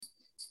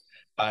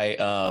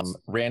I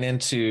ran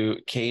into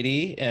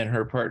Katie and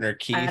her partner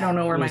Keith. I don't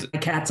know where my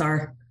cats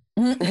are.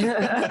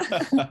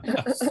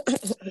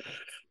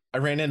 I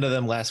ran into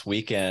them last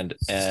weekend,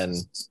 and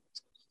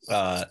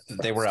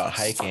they were out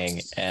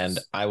hiking, and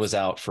I was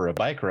out for a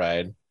bike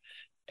ride.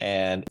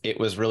 And it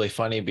was really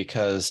funny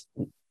because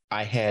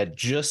I had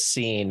just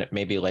seen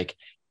maybe like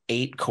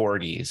 8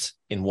 corgis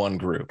in one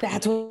group.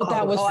 That's what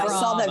that was from. I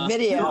saw that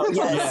video.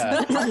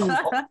 Yes.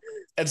 Yeah.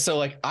 And so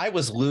like I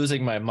was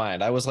losing my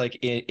mind. I was like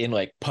in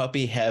like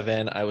puppy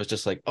heaven. I was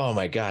just like, oh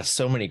my God,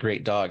 so many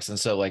great dogs. And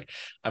so like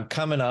I'm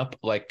coming up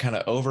like kind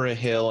of over a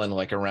hill and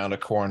like around a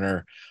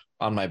corner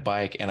on my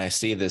bike, and I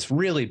see this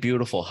really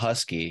beautiful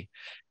husky,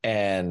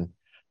 and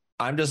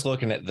I'm just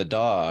looking at the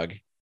dog,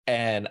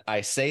 and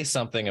I say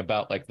something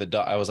about like the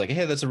dog. I was like,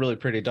 hey, that's a really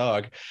pretty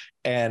dog.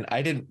 And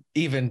I didn't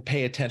even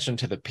pay attention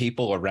to the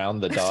people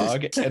around the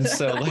dog. And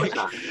so like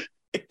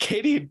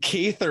Katie and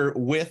Keith are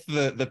with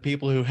the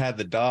people who had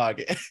the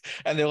dog,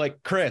 and they're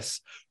like, Chris.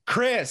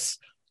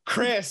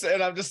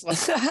 And I'm just like,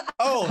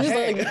 oh,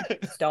 hey,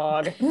 like,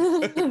 dog.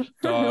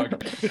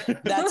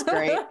 That's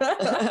great.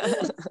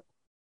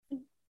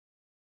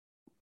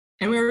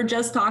 And we were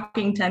just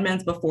talking 10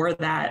 minutes before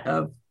that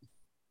of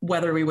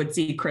whether we would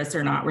see Chris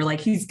or not. We're like,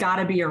 he's got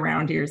to be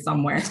around here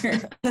somewhere.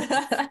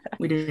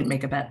 We didn't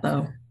make a bet,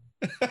 though.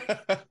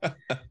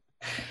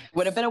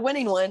 Would have been a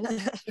winning one.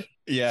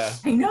 Yeah.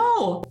 I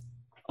know.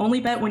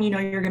 Only bet when you know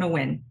you're going to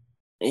win.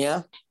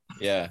 Yeah.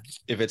 Yeah.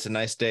 If it's a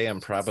nice day,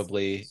 I'm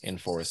probably in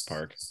Forest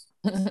Park.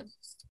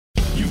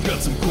 You've got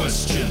some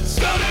questions.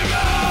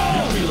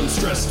 You're feeling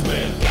stressed,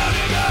 man. Put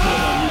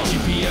on your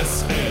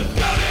GPS and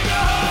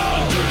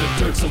under the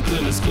dirt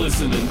something is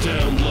glistening.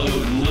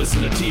 Download and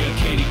listen to Tia,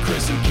 Katie,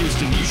 Chris, and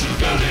Kirsten. You should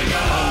go dig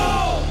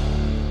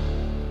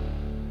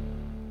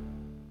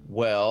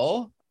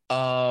Well, It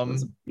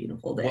was a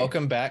beautiful day.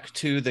 welcome back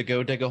to the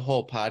Go Dig a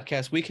Hole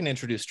podcast. We can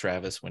introduce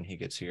Travis when he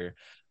gets here,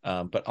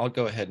 but I'll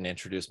go ahead and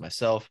introduce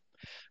myself.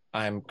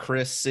 I'm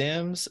Chris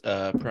Sims,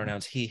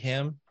 pronouns he,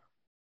 him,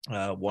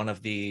 one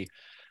of the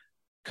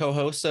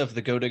co-hosts of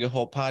the Go Dig a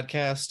Hole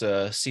podcast,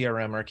 a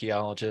CRM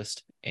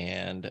archaeologist,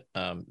 and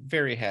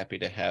very happy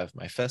to have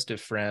my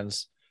festive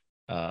friends,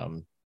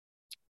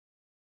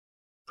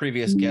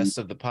 previous guests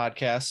of the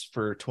podcast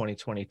for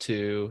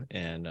 2022,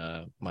 and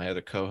my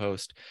other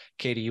co-host.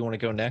 Katie, you want to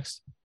go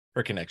next?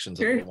 Her connection's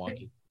a little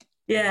wonky.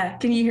 Yeah.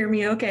 Can you hear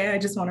me okay? I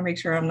just want to make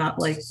sure I'm not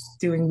like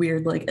doing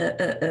weird like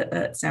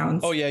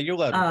sounds. Oh yeah, you're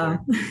loud.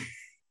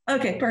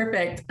 Okay,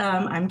 perfect.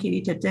 I'm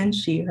Katie Tipton,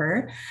 she,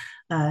 her,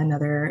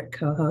 another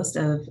co-host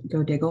of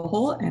Go Dig a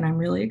Hole, and I'm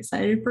really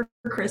excited for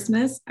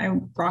Christmas.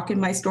 I'm rocking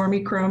my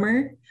Stormy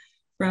Cromer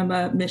from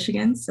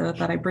Michigan, so I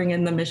thought I'd bring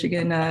in the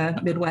Michigan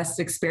Midwest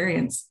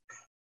experience.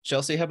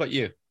 Chelsea, how about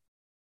you?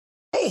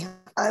 Hey,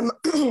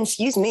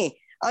 excuse me.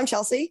 I'm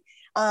Chelsea.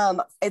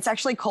 It's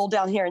actually cold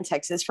down here in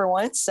Texas for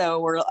once, so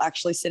we're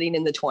actually sitting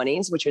in the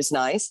 20s, which was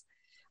nice.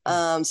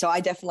 So I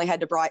definitely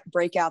had to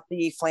break out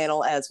the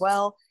flannel as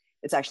well.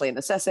 It's actually a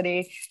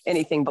necessity.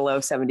 Anything below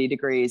 70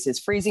 degrees is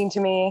freezing to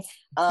me.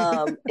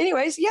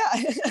 Anyways,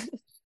 yeah.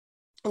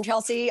 I'm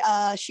Chelsea,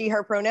 she,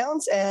 her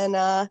pronouns,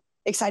 and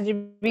excited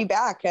to be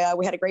back.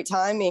 We had a great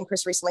time. Me and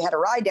Chris recently had a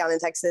ride down in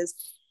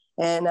Texas.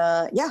 And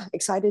yeah,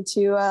 excited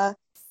to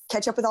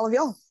catch up with all of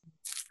y'all.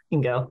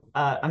 Bingo.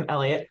 I'm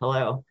Elliot.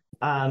 Hello.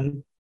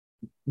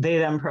 They,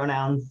 them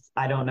pronouns.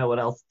 I don't know what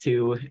else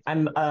to.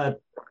 I'm a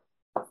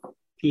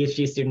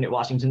PhD student at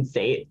Washington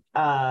State.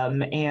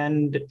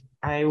 And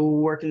I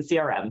work in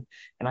CRM,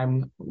 and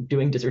I'm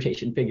doing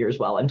dissertation figures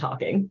while I'm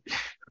talking.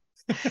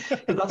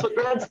 Because that's what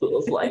grad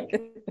school is like.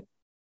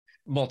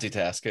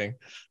 Multitasking.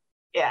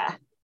 Yeah.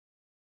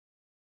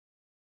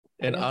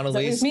 And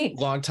Annalise,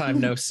 long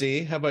time no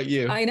see. How about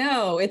you? I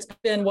know. It's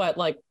been what,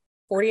 like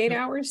 48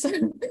 hours?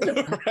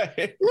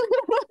 Right.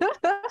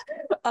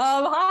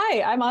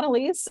 Hi, I'm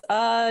Annalise,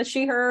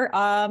 she, her.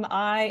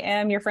 I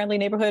am your friendly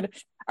neighborhood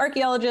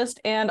archaeologist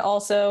and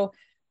also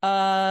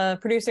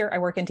producer. I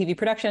work in TV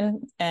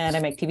production and I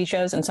make TV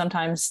shows, and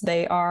sometimes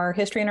they are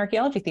history and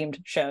archaeology themed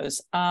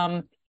shows.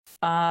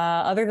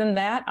 Other than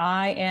that,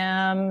 I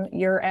am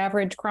your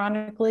average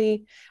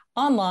chronically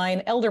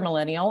online elder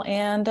millennial,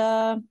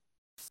 and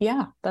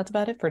yeah, that's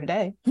about it for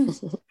today.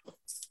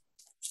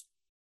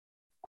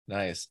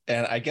 Nice.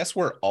 And I guess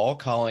we're all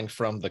calling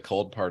from the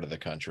cold part of the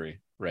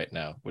country right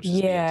now, which is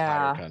the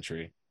entire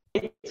country.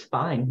 It's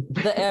fine.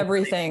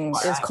 Everything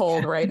is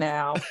cold right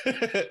now.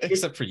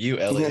 Except for you,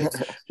 Elliot.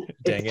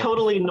 Dang it's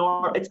totally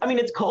normal.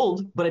 It's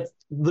cold, but it's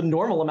the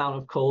normal amount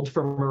of cold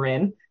for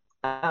Marin.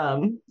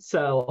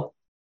 So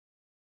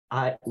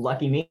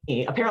lucky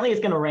me. Apparently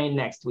it's going to rain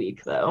next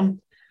week, though.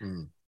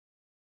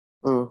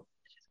 Which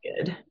is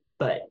good.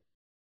 But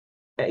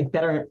I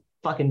better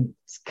fucking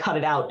cut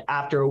it out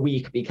after a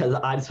week, because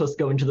I'm supposed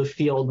to go into the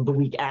field the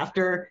week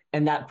after,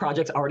 and that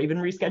project's already been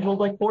rescheduled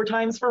like 4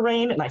 times for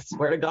rain, and I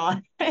swear to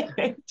God,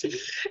 if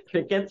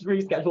it gets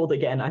rescheduled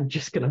again, I'm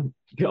just gonna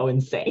go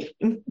insane.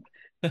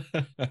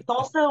 It's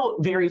also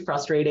very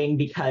frustrating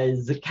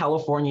because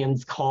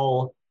Californians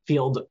call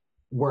field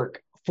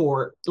work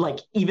for like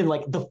even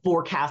like the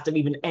forecast of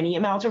even any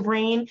amount of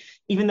rain,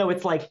 even though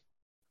it's like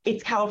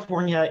it's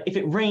California. If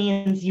it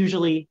rains,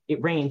 usually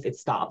it rains, it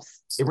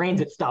stops. It rains,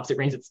 it stops. It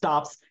rains, it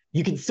stops.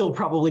 You can still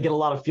probably get a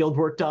lot of field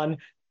work done.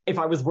 If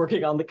I was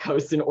working on the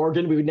coast in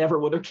Oregon, we never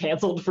would have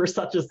canceled for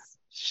such a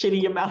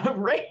shitty amount of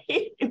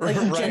rain. Like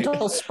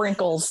gentle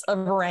sprinkles of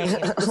rain,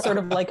 sort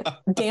of like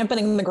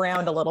dampening the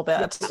ground a little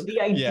bit.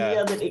 The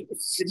idea that it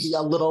should be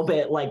a little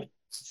bit like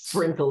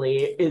sprinkly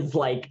is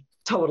like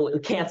totally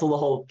cancel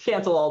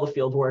all the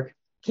field work.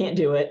 Can't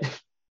do it.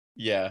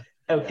 Yeah.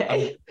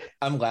 Okay.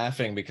 I'm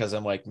laughing because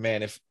I'm like,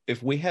 man,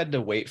 if we had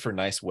to wait for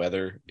nice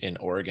weather in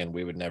Oregon,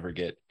 we would never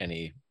get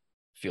any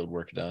field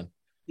work done.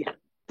 Yeah,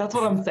 that's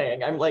what I'm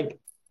saying. I'm like,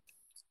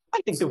 I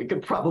think that we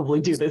could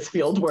probably do this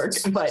field work,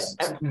 but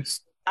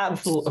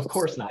absolutely, of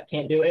course not.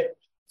 Can't do it.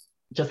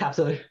 Just have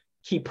to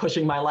keep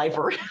pushing my life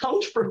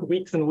around for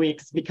weeks and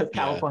weeks because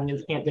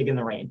Californians can't dig in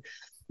the rain.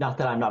 Not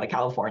that I'm not a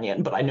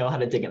Californian, but I know how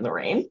to dig in the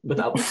rain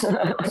without.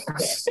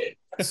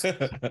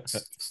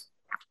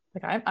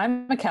 Like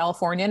I'm a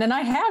Californian and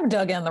I have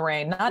dug in the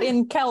rain, not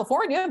in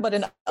California, but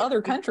in other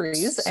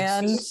countries.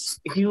 And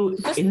if you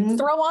just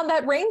throw on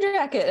that rain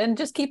jacket and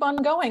just keep on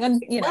going.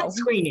 And you know,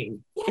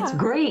 screening. Yeah, it's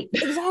great.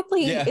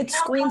 Exactly. Yeah. It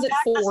screens it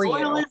for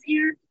you.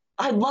 Here.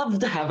 I'd love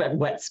to have it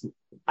wet.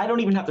 I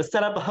don't even have to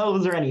set up a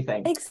hose or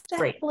anything.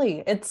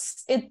 Exactly.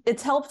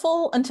 It's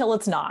helpful until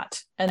it's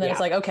not. And then it's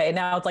like, okay,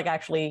 now it's like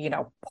actually, you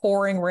know,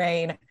 pouring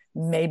rain.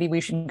 Maybe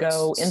we should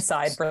go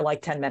inside for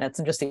like 10 minutes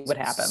and just see what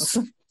happens.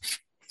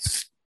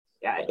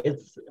 Yeah,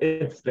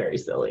 it's very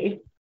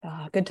silly.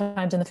 Good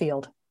times in the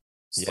field.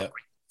 Yeah.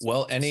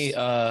 Well, any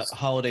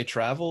holiday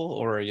travel,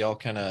 or are y'all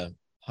kind of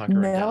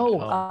hunkering down?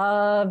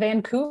 No.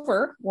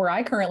 Vancouver, where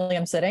I currently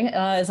am sitting,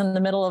 is in the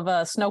middle of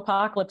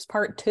Snowpocalypse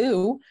Part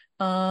 2.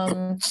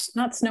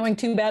 Not snowing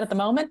too bad at the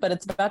moment, but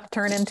it's about to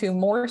turn into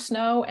more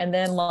snow and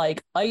then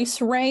like ice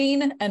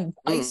rain and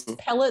ice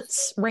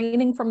pellets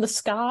raining from the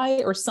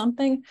sky or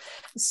something.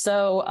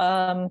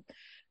 So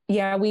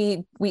yeah,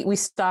 we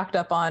stocked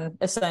up on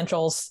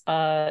essentials,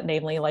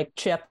 namely like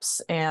chips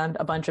and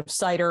a bunch of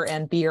cider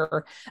and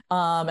beer.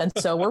 And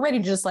so we're ready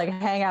to just like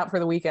hang out for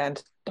the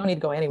weekend. Don't need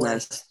to go anywhere.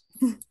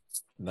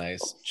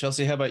 Nice.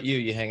 Chelsea, how about you?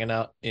 You hanging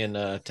out in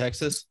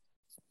Texas?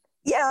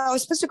 Yeah, I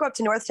was supposed to go up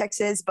to North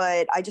Texas,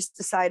 but I just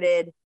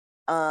decided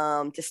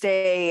to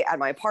stay at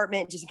my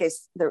apartment just in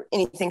case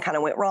anything kind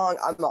of went wrong.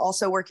 I'm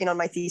also working on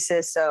my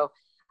thesis, so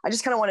I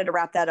just kind of wanted to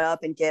wrap that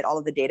up and get all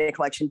of the data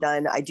collection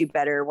done. I do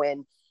better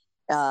when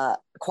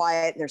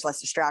quiet and there's less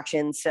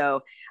distractions.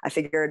 So I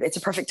figured it's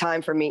a perfect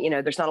time for me. You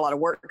know, there's not a lot of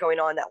work going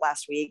on that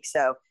last week.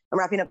 So I'm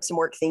wrapping up some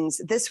work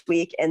things this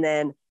week and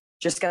then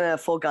just going to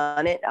full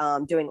gun it,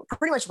 doing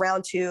pretty much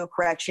round 2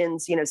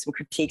 corrections, you know, some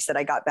critiques that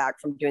I got back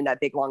from doing that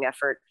big, long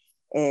effort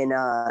in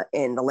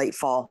the late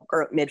fall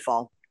or mid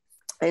fall.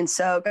 And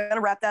so going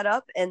to wrap that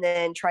up and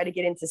then try to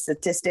get into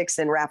statistics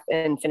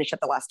and finish up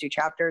the last 2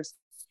 chapters,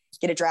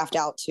 get a draft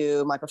out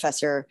to my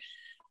professor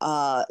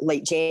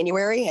late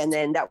January. And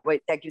then that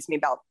gives me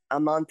about a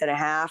month and a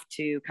half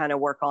to kind of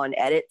work on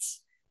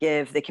edits,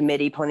 give the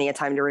committee plenty of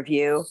time to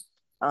review.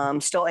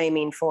 Still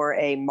aiming for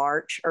a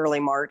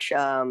early March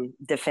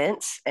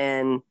defense.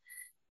 And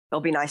it'll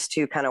be nice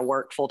to kind of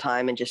work full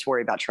time and just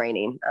worry about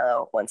training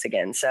once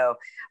again. So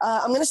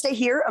I'm going to stay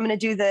here. I'm going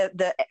to do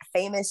the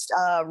famous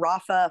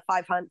Rafa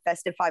 500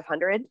 Festive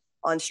 500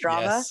 on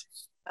Strava.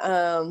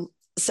 Yes.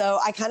 So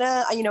I kind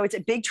of, you know, it's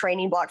a big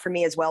training block for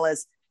me as well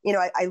as, you know,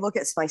 I look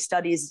at my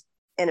studies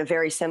in a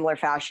very similar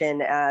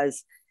fashion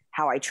as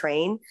how I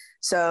train.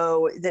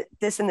 So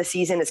this in the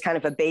season is kind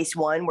of a base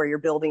one where you're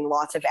building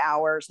lots of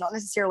hours, not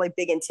necessarily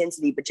big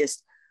intensity, but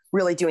just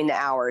really doing the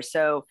hours.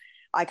 So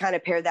I kind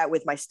of pair that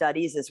with my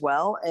studies as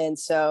well. And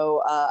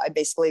so I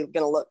basically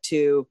going to look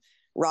to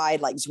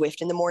ride like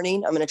Zwift in the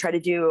morning. I'm going to try to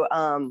do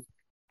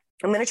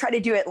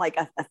it like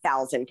a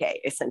 1,000K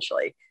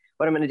essentially.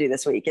 What I'm going to do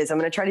this week is I'm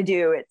going to try to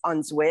do it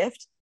on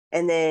Zwift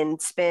and then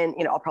spend,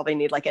 you know, I'll probably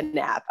need like a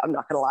nap. I'm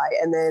not going to lie.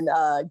 And then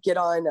get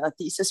on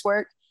thesis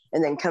work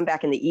and then come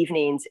back in the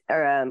evenings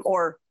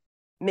or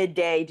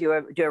midday, do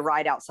a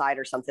ride outside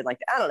or something like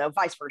that. I don't know,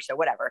 vice versa,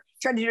 whatever.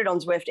 Try to do it on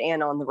Zwift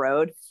and on the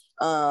road.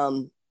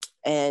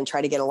 And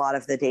try to get a lot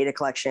of the data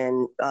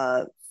collection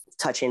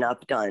touching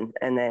up done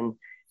and then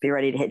be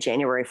ready to hit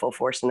January full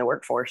force in the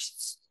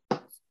workforce.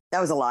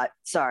 That was a lot.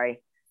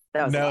 Sorry.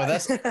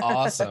 That's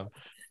awesome.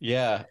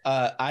 Yeah.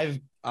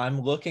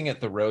 I'm looking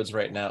at the roads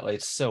right now.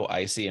 It's so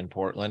icy in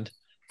Portland.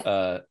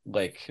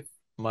 Like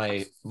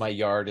my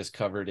yard is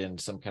covered in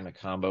some kind of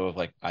combo of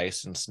like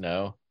ice and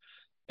snow,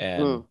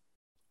 and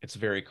it's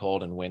very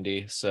cold and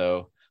windy.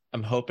 So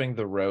I'm hoping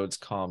the roads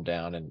calm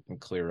down and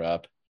clear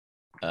up.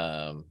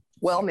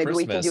 Well, maybe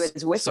we can do it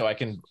as Zwift. So I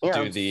can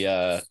do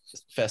the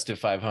Festive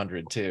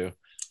 500 too.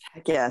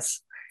 Heck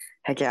yes.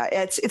 Heck yeah.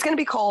 It's going to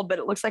be cold, but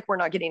it looks like we're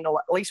not getting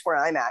at least where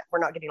I'm at, we're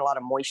not getting a lot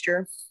of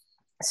moisture.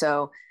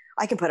 So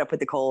I can put up with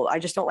the cold. I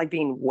just don't like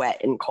being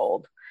wet and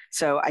cold.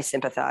 So I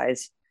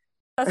sympathize.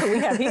 That's what we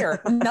have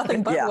here.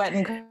 Nothing but Yeah. wet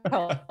and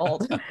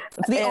cold.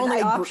 It's the And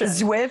only option.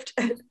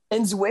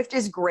 Zwift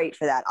is great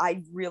for that.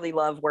 I really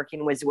love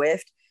working with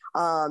Zwift.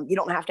 You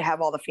don't have to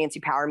have all the fancy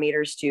power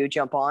meters to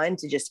jump on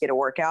to just get a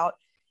workout.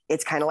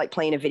 It's kind of like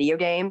playing a video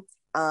game.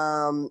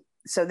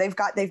 So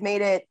they've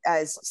made it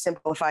as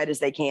simplified as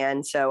they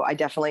can. So I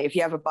definitely, if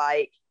you have a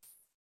bike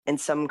and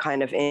some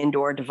kind of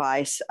indoor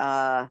device,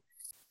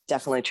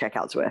 definitely check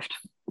out Zwift.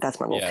 That's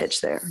my little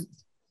pitch there.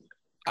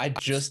 I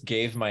just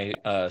gave my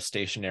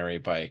stationary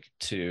bike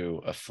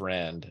to a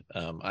friend.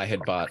 I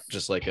had bought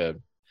just like a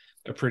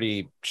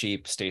pretty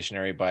cheap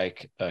stationary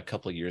bike a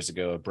couple of years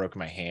ago. I broke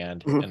my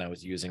hand and I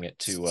was using it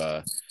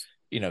to,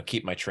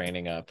 keep my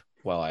training up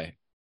while I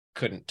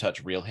couldn't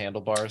touch real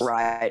handlebars.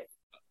 Right.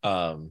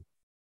 And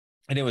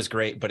it was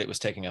great, but it was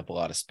taking up a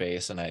lot of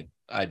space, and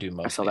I do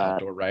mostly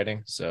outdoor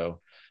riding.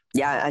 So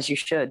yeah, as you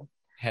should.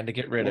 Had to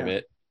get rid of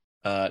it.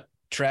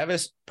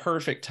 Travis,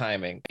 perfect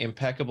timing,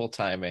 impeccable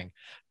timing.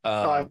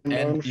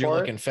 And you're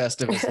looking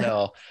festive as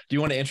hell. Do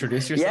you want to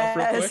introduce yourself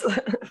real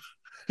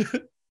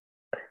quick?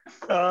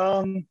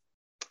 I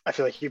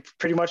feel like you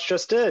pretty much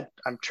just did.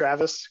 I'm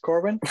Travis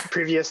Corwin,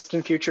 previous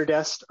and future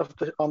guest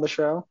on the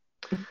show.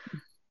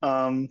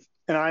 And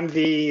I'm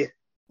the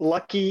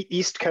lucky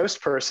East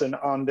Coast person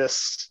on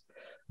this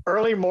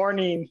early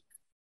morning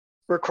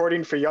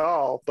recording for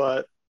y'all,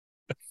 but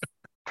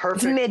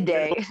perfect. It's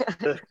midday.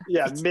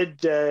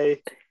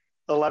 Midday,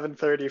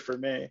 11:30 for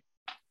me.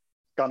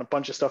 Got a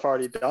bunch of stuff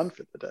already done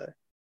for the day.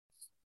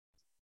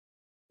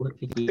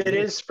 It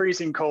is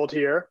freezing cold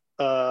here.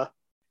 So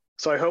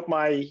I hope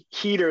my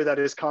heater that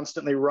is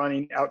constantly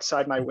running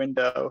outside my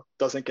window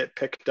doesn't get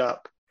picked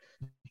up.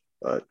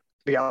 But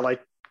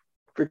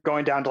we're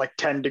going down to like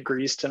 10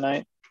 degrees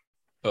tonight.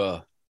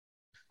 No.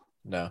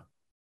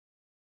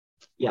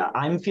 Yeah,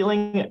 I'm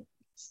feeling,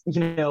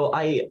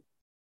 I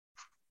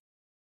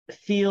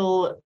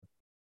feel,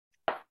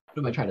 what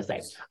am I trying to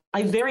say?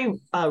 I very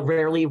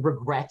rarely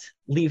regret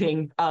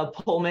leaving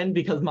Pullman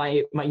because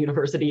my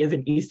university is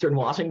in Eastern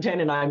Washington,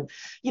 and I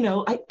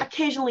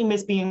occasionally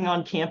miss being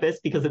on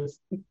campus because it's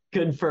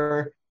good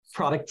for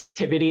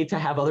productivity to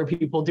have other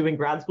people doing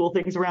grad school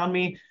things around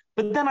me.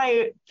 But then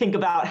I think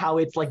about how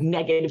it's like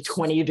negative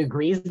 20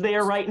 degrees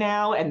there right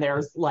now, and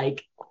there's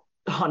like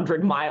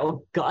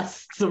 100-mile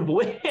gusts of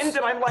wind, and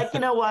I'm like,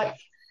 you know what?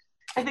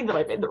 I think that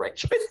I made the right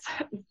choice.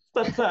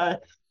 That's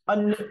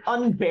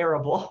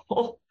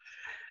unbearable.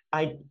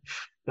 I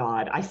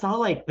saw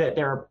like that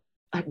there,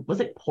 was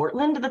it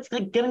Portland that's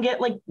like gonna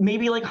get like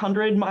maybe like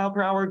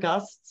 100-mile-per-hour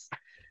gusts?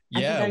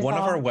 Yeah, one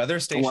of our weather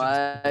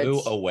stations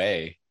blew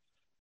away.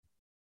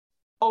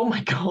 Oh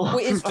my God.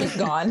 Wait, it's just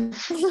gone.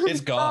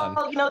 It's gone.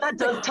 Well, that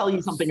does tell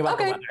you something about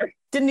the weather.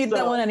 Didn't need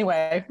that one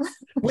anyway.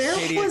 Where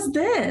Katie, was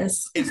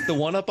this? It's the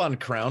one up on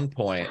Crown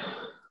Point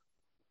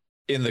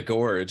in the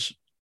gorge.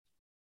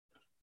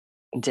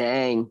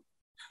 Dang.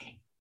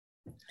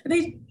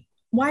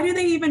 Why do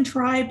they even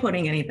try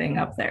putting anything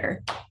up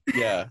there?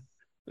 Yeah.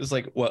 It was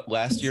like,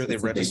 last year they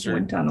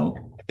registered,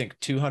 tunnel. I think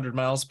 200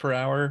 miles per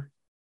hour.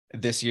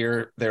 This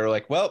year they were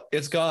like, well,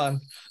 it's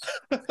gone.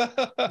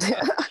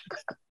 It's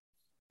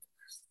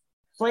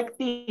like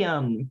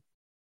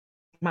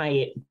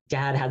my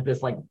dad has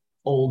this like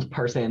old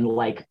person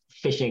like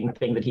fishing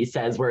thing that he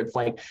says where it's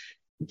like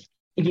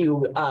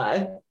you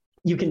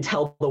can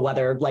tell the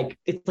weather, like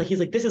it's like he's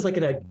like, this is like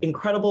an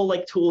incredible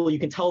like tool. You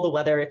can tell the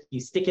weather if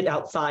you stick it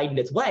outside and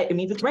it's wet, it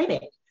means it's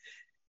raining.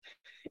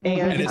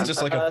 And it's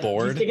just like a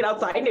board. You stick it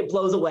outside and it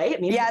blows away.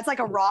 It means it's like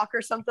a rock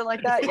or something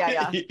like that.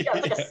 Yeah. It's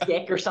like a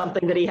stick or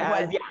something that he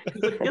has.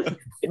 It's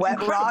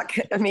wet rock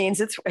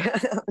means it's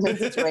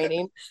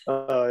raining.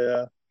 Oh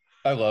yeah.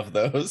 I love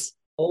those.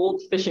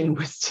 Old fishing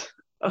wisdom.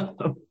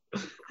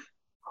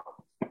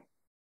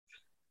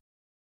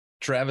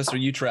 Travis, are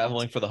you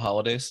traveling for the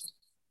holidays?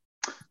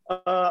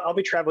 I'll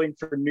be traveling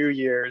for New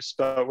Year's,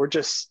 but we're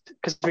just,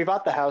 because we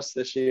bought the house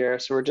this year,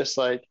 so we're just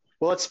like,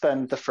 well, let's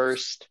spend the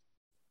first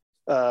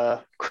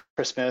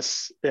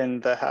Christmas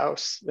in the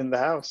house,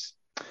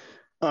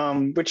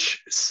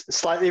 which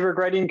slightly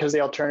regretting because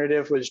the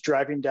alternative was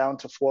driving down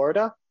to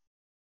Florida,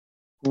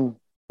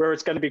 where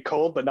it's going to be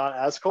cold, but not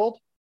as cold.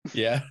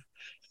 Yeah.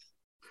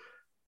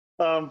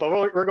 But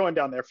we're going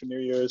down there for New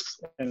Year's,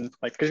 and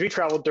like, because we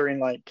traveled during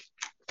like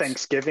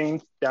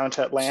Thanksgiving down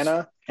to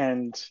Atlanta,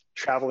 and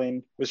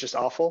traveling was just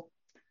awful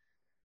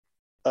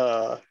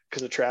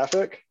because of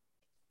traffic,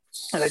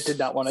 and I did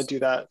not want to do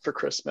that for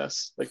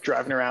Christmas, like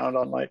driving around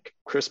on like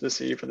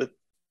Christmas Eve for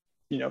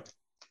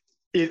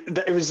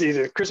it was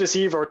either Christmas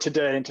Eve or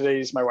today, and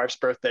today's my wife's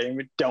birthday, and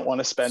we don't want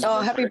to spend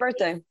happy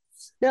birthday.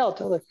 Yeah, I'll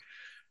tell her.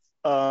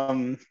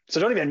 So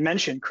don't even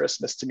mention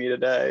Christmas to me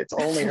today. It's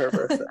only her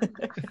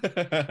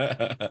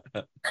birthday.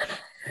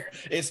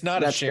 It's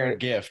not a shared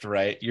gift,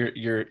 right?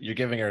 You're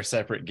giving her a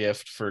separate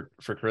gift for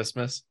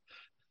Christmas.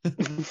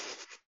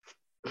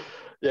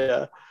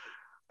 Yeah.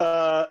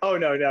 Oh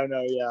no.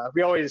 Yeah.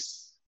 We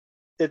always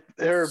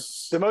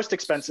the most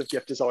expensive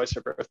gift is always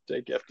her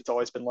birthday gift. It's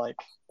always been like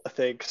a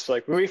thing. So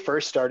like when we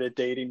first started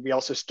dating, we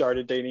also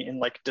started dating in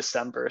like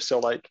December. So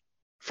like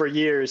for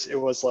years it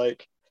was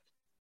like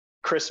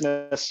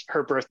Christmas,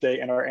 her birthday,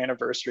 and our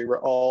anniversary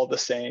were all the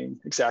same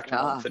exact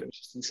month, and it was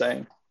just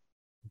insane.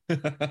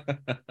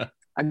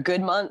 A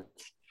good month.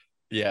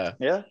 Yeah.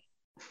 Yeah.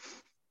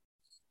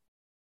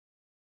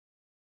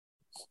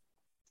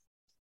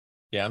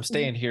 Yeah, I'm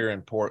staying here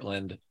in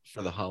Portland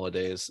for the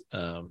holidays.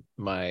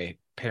 My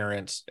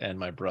parents and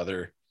my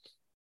brother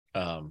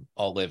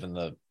all live in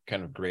the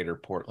kind of greater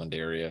Portland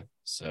area.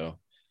 So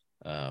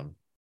I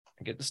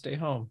get to stay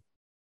home.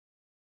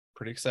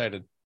 Pretty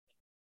excited.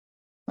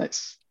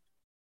 Nice.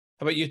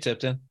 How about you,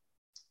 Tipton?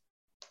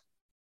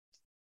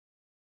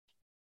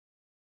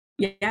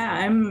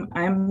 Yeah,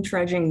 I'm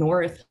trudging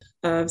north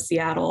of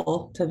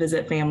Seattle to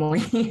visit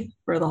family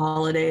for the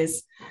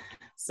holidays.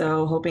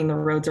 So hoping the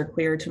roads are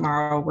clear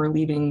tomorrow. We're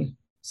leaving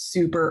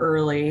super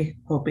early,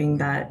 hoping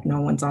that no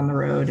one's on the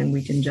road and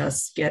we can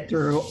just get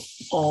through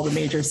all the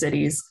major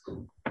cities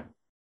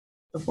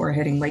before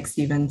hitting Lake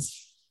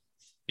Stevens.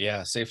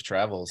 Yeah, safe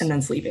travels. And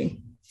then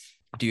sleeping.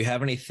 Do you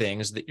have any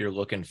things that you're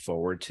looking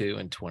forward to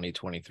in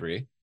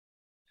 2023?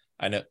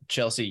 I know,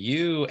 Chelsea,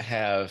 you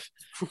have,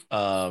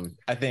 I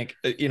think,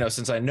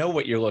 since I know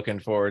what you're looking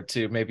forward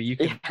to, maybe you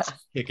can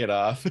kick it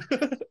off.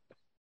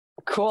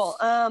 Cool.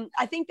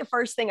 I think the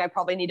first thing I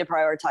probably need to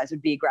prioritize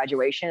would be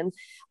graduation.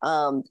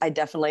 I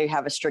definitely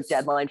have a strict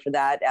deadline for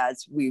that,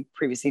 as we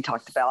previously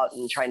talked about,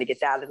 and trying to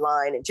get that in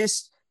line. And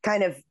just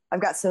kind of,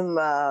 I've got some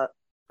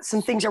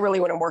things I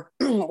really want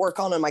to work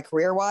on my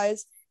career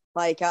wise.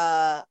 Like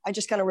I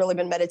just kind of really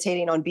been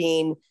meditating on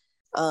being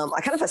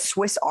I kind of a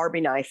Swiss Army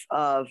knife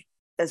of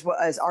as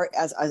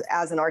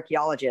an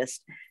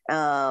archaeologist.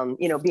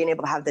 Being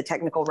able to have the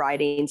technical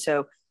writing.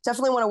 So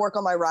definitely want to work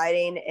on my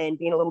writing, and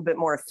being a little bit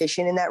more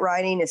efficient in that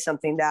writing is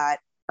something that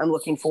I'm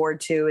looking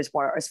forward to as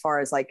far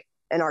as like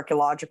an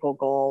archaeological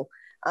goal.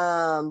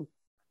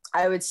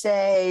 I would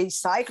say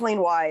cycling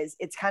wise,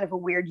 it's kind of a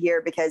weird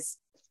year because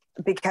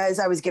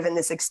I was given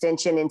this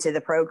extension into the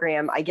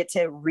program. I get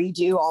to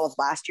redo all of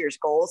last year's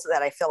goals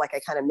that I feel like I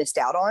kind of missed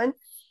out on.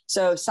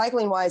 So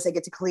cycling wise, I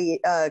get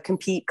to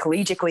compete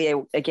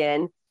collegiately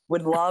again.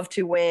 Would love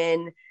to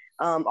win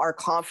our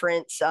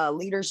conference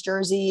leaders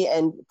jersey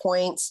and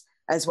points,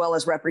 as well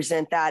as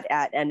represent that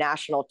at a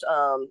national,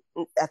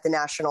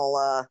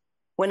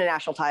 win a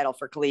national title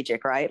for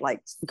collegiate, right?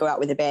 Like go out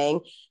with a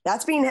bang.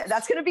 That's going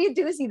to be a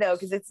doozy though,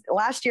 because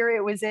last year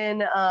it was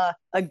in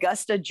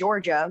Augusta,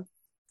 Georgia,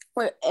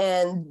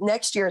 and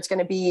next year it's going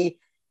to be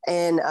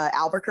in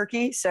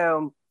Albuquerque.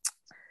 So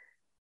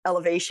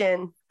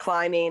elevation,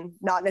 climbing,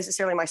 not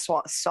necessarily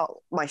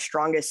my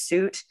strongest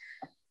suit.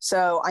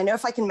 So I know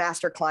if I can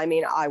master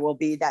climbing, I will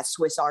be that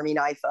Swiss Army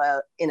knife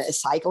in a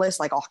cyclist.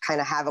 Like I'll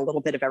kind of have a little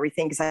bit of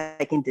everything because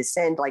I can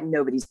descend like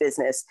nobody's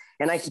business.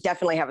 And I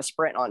definitely have a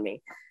sprint on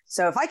me.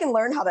 So if I can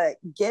learn how to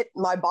get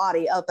my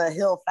body up a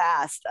hill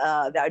fast,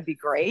 that would be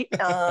great.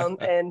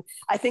 And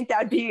I think that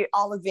would be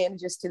all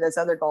advantages to those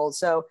other goals.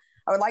 So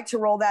I would like to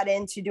roll that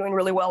into doing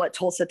really well at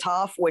Tulsa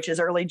Tough, which is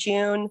early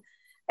June.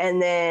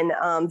 And then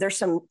there's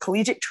some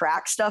collegiate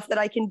track stuff that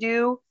I can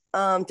do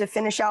to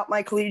finish out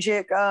my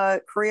collegiate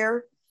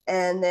career.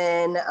 And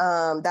then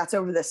that's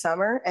over the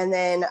summer. And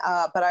then,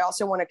 but I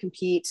also want to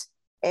compete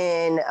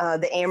in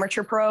the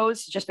amateur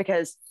pros, just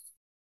because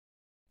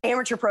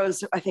amateur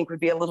pros, I think, would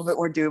be a little bit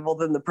more doable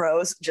than the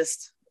pros.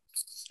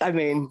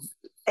 And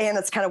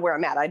that's kind of where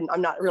I'm at.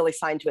 I'm not really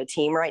signed to a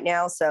team right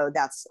now. So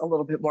that's a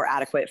little bit more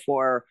adequate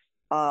for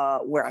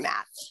where I'm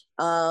at.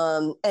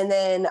 And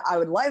then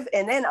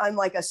I'm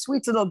like a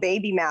sweet little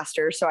baby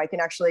master. So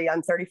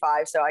I'm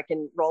 35, so I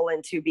can roll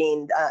into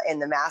being in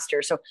the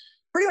master. So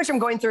pretty much I'm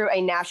going through a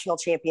national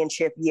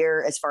championship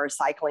year as far as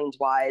cycling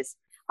wise.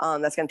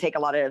 That's going to take a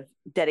lot of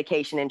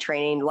dedication and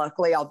training.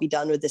 Luckily, I'll be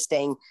done with this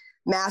dang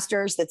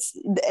masters. That's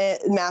the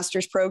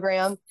master's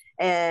program,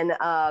 and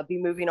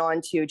be moving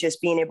on to just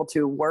being able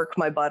to work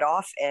my butt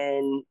off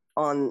in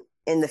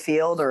the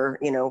field, or,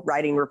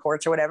 writing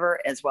reports or whatever,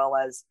 as well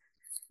as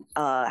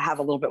have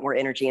a little bit more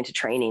energy into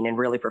training and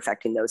really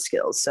perfecting those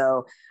skills.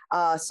 So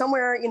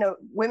somewhere,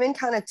 women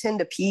kind of tend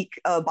to peak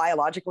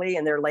biologically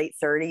in their late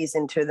 30s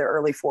into their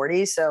early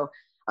 40s. So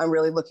I'm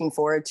really looking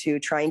forward to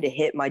trying to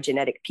hit my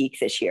genetic peak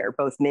this year,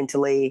 both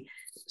mentally,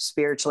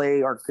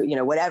 spiritually, or,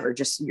 whatever,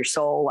 just your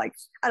soul. Like,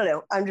 I don't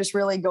know. I'm just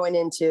really going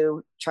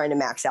into trying to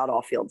max out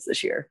all fields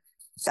this year.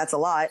 That's a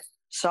lot.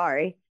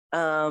 Sorry.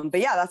 But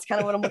yeah, that's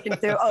kind of what I'm looking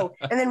through. Oh,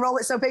 and then roll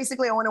it. So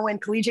basically I want to win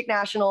collegiate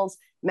nationals,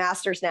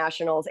 masters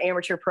nationals,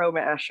 amateur pro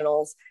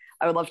nationals.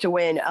 I would love to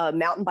win a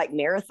mountain bike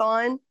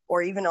marathon,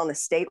 or even on the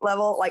state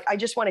level. Like, I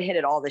just want to hit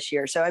it all this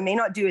year. So I may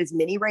not do as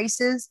many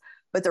races,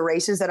 but the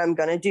races that I'm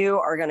going to do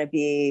are going to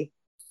be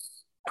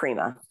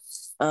prima.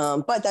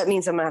 But that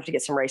means I'm going to have to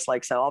get some race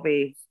legs. So I'll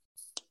be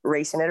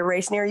racing at a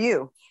race near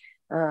you,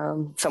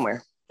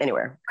 somewhere,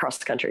 anywhere across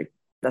the country.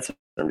 That's what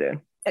I'm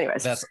doing.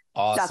 Anyways, that's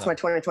awesome. That's my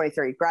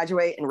 2023.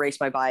 Graduate and race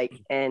my bike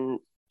and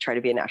try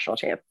to be a national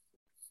champ.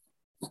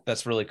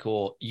 That's really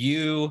cool.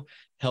 You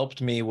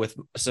helped me with,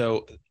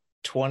 so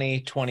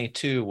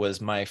 2022 was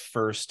my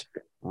first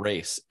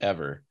race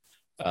ever.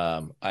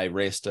 I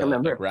raced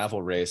a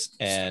gravel race,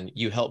 and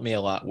you helped me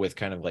a lot with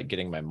kind of like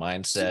getting my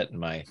mindset and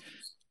my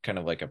kind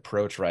of like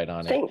approach right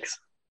on it. Thanks.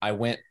 I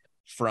went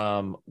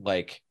from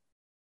like,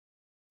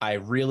 I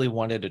really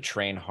wanted to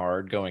train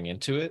hard going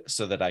into it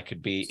so that I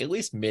could be at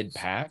least mid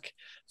pack.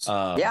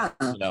 Yeah.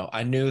 You know,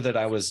 I knew that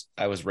I was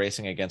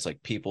racing against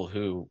like people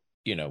who,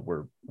 you know,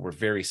 were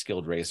very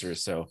skilled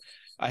racers. So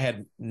I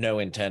had no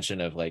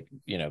intention of like,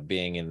 you know,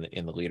 being in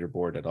the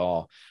leaderboard at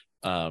all.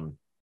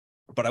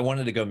 But I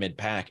wanted to go mid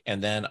pack,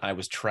 and then I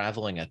was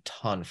traveling a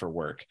ton for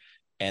work,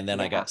 and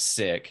then I got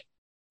sick,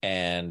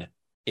 and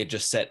it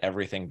just set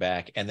everything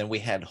back. And then we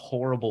had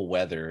horrible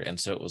weather, and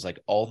so it was like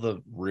all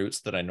the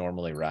routes that I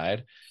normally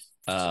ride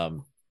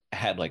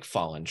had like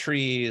fallen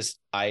trees,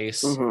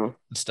 ice, and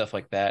stuff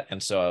like that.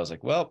 And so I was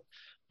like, well,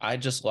 I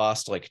just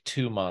lost like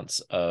 2 months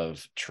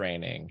of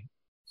training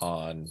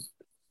on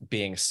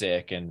being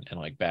sick and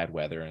like bad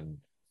weather and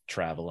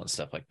travel and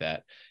stuff like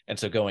that. And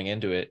so going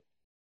into it,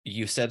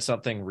 you said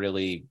something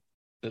really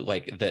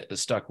like that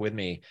stuck with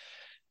me.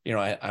 You know,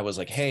 I was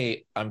like,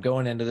 hey, I'm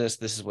going into this.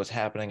 This is what's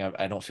happening.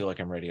 I don't feel like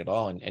I'm ready at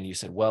all. And you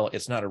said, well,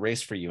 it's not a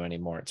race for you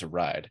anymore. It's a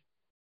ride.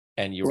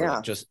 And you were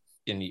just,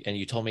 and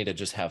you told me to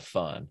just have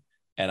fun.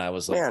 And I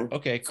was like,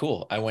 okay,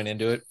 cool. I went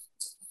into it,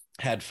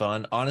 had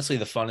fun. Honestly,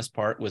 the funnest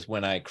part was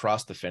when I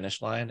crossed the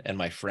finish line and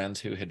my friends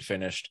who had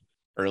finished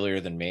earlier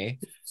than me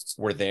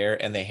were there,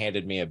 and they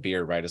handed me a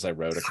beer right as I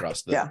rode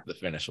across the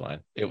finish line.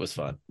 It was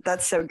fun.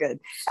 That's so good.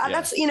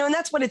 That's, you know, and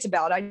that's what it's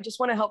about. I just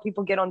want to help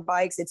people get on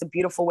bikes. It's a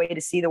beautiful way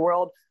to see the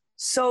world.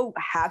 So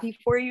happy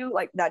for you.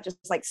 Like that, just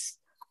like,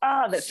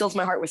 that fills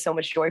my heart with so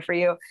much joy for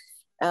you.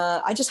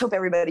 I just hope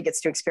everybody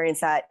gets to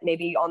experience that,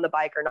 maybe on the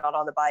bike or not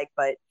on the bike,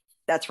 but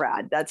that's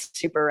rad. That's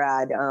super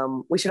rad.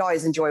 We should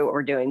always enjoy what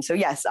we're doing. So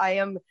yes, I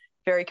am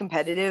very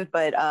competitive,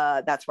 but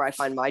that's where I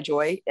find my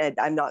joy. And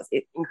I'm not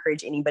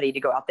encourage anybody to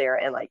go out there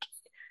and like,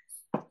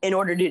 in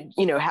order to,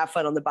 you know, have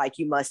fun on the bike,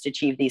 you must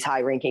achieve these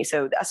high rankings.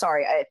 So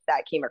sorry if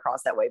that came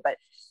across that way, but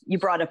you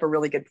brought up a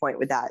really good point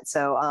with that.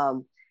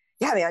 So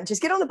yeah, man,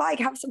 just get on the bike,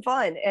 have some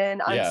fun.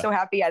 And I'm so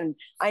happy. And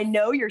I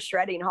know you're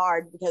shredding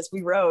hard because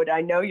we rode.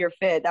 I know you're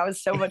fit. That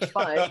was so much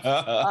fun.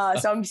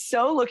 So I'm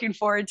so looking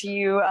forward to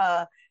you,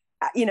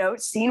 you know,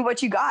 seeing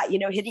what you got, you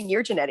know, hitting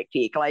your genetic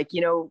peak, like,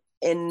 you know,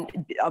 and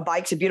a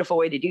bike's a beautiful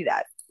way to do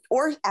that,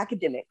 or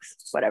academics,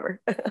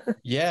 whatever.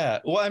 Yeah.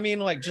 Well, I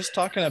mean, like just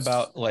talking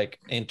about like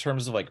in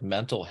terms of like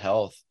mental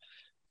health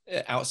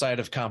outside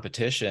of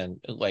competition,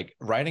 like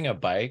riding a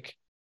bike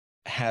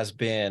has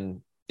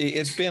been,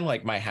 it's been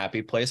like my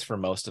happy place for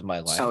most of my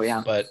life. Oh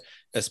yeah. But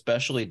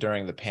especially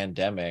during the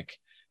pandemic,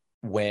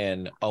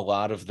 when a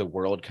lot of the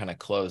world kind of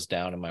closed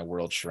down and my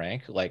world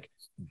shrank, like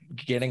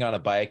getting on a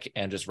bike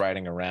and just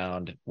riding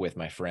around with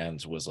my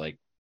friends was like,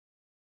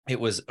 it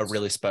was a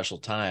really special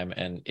time.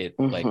 And it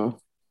like,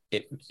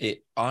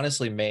 it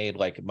honestly made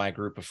like my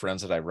group of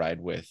friends that I ride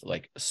with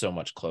like so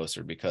much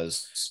closer,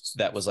 because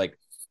that was like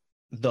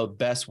the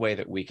best way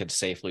that we could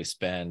safely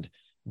spend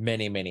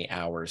many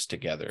hours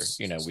together.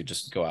 You know, we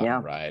just go out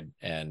and ride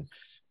and,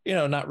 you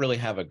know, not really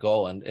have a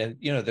goal. And,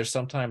 you know, there's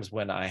sometimes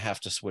when I have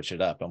to switch it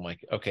up. I'm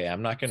like, okay,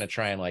 I'm not going to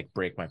try and like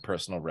break my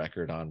personal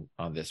record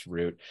on this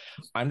route.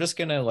 I'm just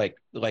going to like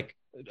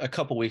a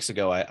couple weeks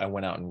ago, I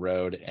went out and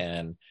rode,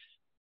 and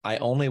I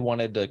only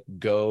wanted to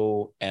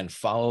go and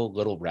follow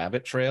little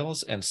rabbit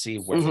trails and see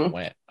where they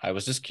went. I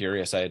was just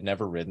curious. I had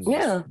never ridden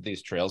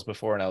these trails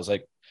before. And I was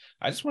like,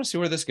 I just want to see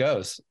where this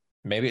goes.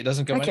 Maybe it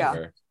doesn't go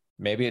anywhere.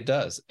 Maybe it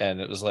does.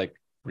 And it was like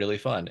really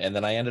fun. And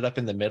then I ended up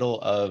in the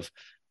middle of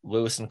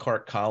Lewis and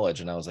Clark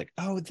College. And I was like,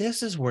 oh,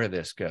 this is where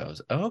this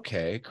goes.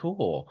 Okay,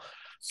 cool.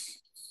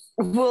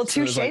 Well,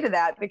 touche to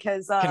that,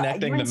 because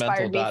you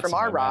inspired me from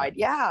our ride.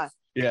 Yeah.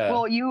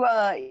 Well, you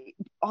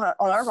on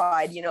our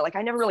ride, you know, like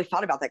I never really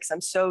thought about that, because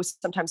I'm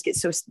sometimes get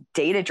so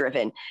data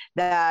driven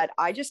that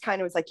I just kind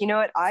of was like, you know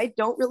what, I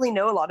don't really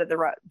know a lot of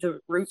the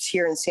routes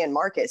here in San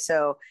Marcos.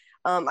 So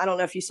I don't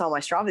know if you saw my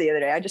Strava the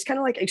other day. I just kind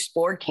of like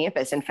explored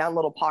campus and found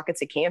little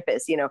pockets of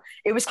campus. You know,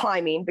 it was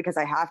climbing because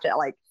I have to,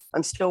 like,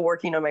 I'm still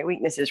working on my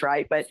weaknesses,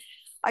 right? But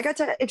I got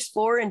to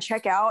explore and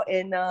check out,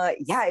 and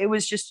it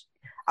was just,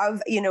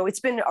 you know,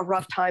 it's been a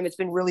rough time. It's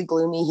been really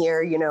gloomy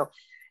here. You know,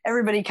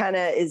 everybody kind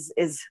of is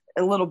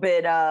a little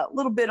bit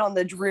on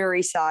the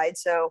dreary side.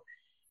 So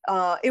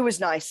it was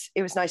nice.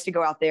 It was nice to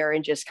go out there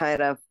and just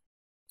kind of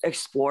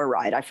explore,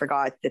 ride. I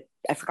forgot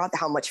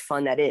how much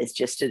fun that is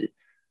just to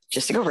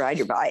go ride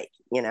your bike,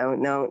 you know,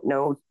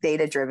 no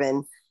data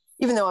driven,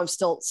 even though I'm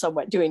still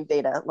somewhat doing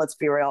data, let's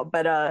be real.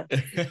 But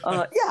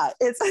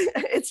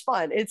it's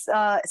fun. It's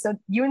so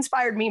you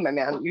inspired me, my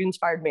man. You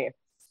inspired me.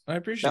 I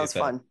appreciate that. Was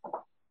fun.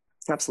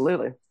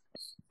 Absolutely.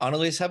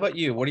 Annalise, how about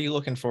you? What are you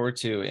looking forward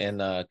to in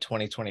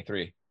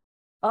 2023?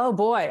 Oh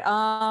boy.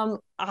 I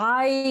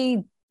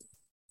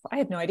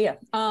have no idea.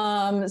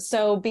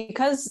 So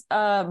because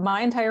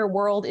my entire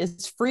world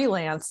is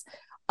freelance,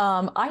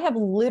 I have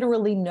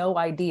literally no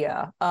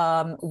idea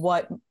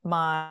what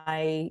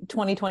my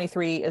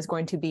 2023 is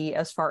going to be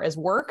as far as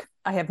work.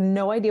 I have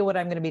no idea what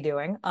I'm going to be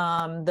doing.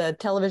 The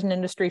television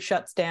industry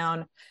shuts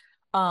down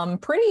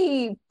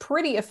pretty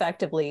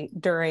effectively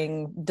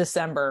during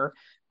December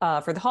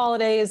for the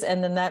holidays,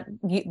 and then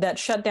that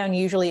shutdown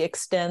usually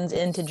extends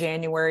into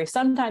January,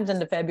 sometimes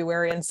into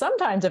February, and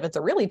sometimes, if it's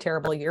a really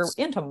terrible year,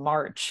 into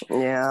March.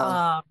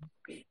 Yeah.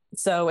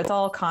 So it's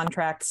all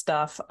contract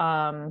stuff.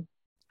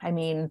 I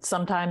mean,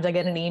 sometimes I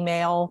get an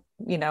email,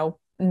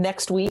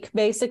 next week,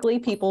 basically,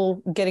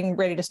 people getting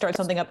ready to start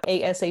something up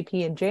ASAP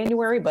in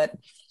January, but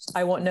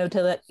I won't know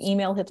till that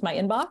email hits my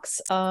inbox.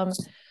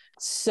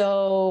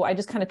 So I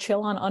just kind of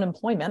chill on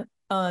unemployment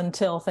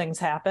until things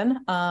happen.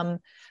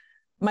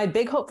 My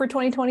big hope for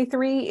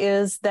 2023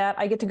 is that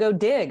I get to go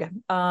dig.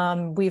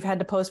 We've had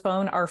to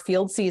postpone our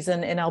field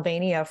season in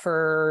Albania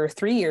for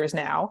 3 years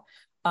now.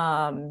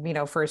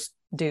 First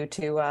due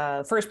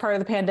to first part of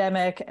the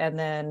pandemic, and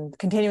then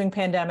continuing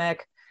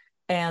pandemic,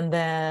 and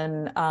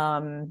then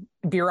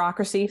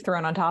bureaucracy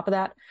thrown on top of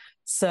that.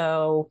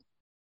 So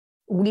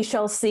we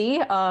shall see.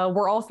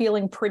 We're all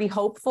feeling pretty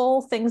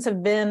hopeful. Things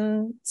have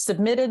been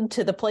submitted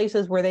to the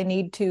places where they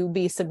need to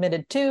be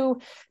submitted to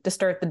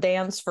start the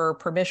dance for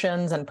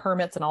permissions and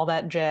permits and all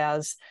that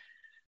jazz.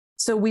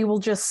 So we will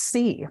just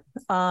see.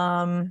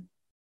 That's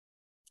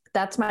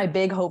my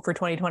big hope for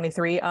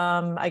 2023.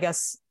 I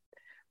guess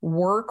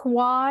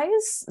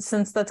work-wise,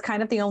 since that's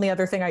kind of the only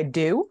other thing I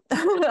do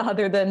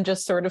other than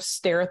just sort of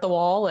stare at the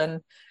wall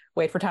and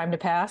wait for time to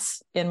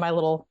pass in my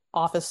little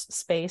office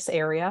space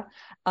area.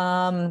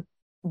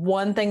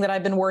 One thing that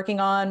I've been working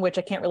on, which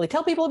I can't really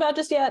tell people about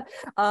just yet,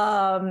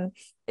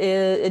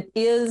 it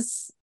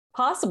is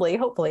possibly,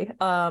 hopefully,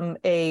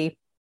 a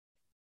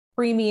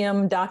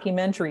premium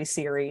documentary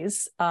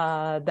series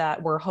that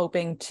we're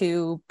hoping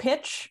to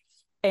pitch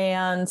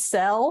and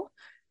sell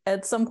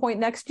at some point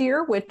next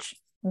year, which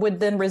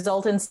would then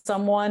result in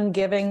someone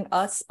giving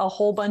us a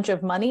whole bunch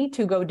of money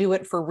to go do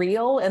it for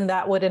real. And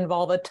that would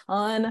involve a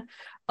ton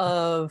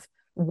of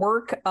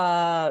work,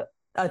 a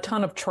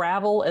ton of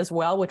travel as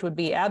well, which would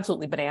be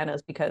absolutely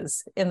bananas,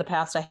 because in the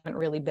past, I haven't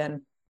really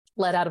been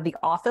let out of the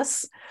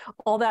office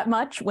all that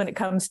much when it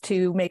comes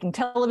to making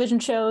television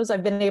shows.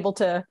 I've been able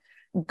to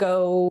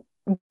go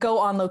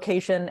on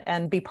location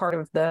and be part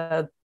of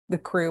the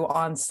crew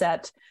on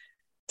set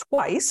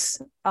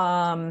twice.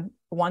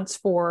 Once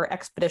for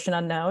Expedition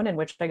Unknown, in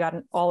which I got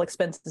an all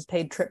expenses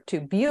paid trip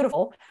to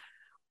beautiful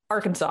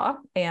Arkansas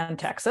and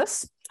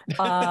Texas.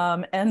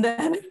 And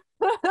then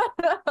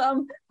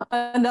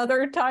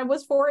another time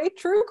was for a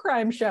true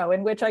crime show,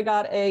 in which I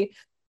got a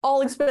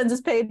all expenses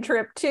paid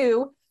trip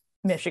to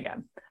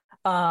Michigan,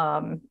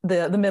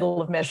 the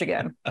middle of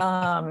Michigan.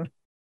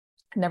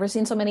 Never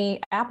seen so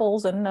many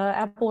apples and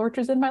apple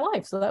orchards in my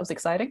life, so that was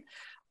exciting.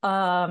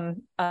 But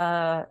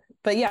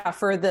yeah,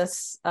 for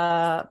this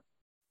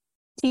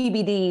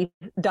TBD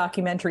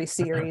documentary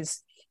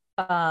series,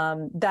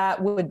 that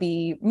would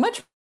be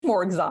much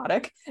more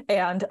exotic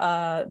and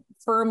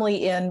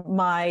firmly in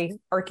my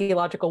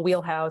archaeological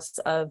wheelhouse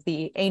of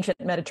the ancient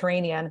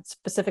Mediterranean,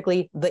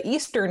 specifically the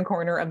eastern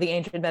corner of the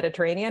ancient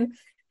Mediterranean,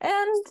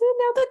 and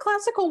the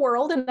classical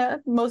world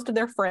and most of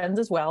their friends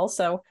as well.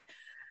 So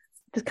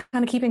just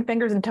kind of keeping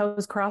fingers and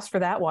toes crossed for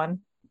that one.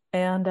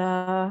 And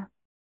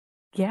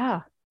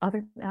yeah,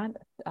 other than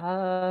that,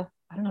 I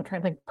don't know,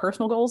 trying to think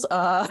personal goals.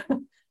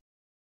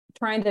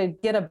 Trying to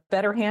get a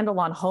better handle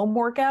on home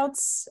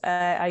workouts.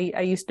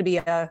 I used to be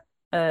a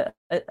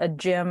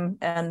gym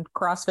and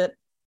CrossFit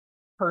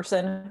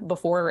person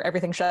before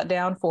everything shut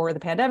down for the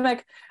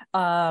pandemic.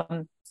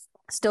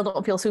 Still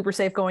don't feel super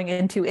safe going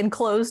into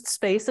enclosed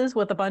spaces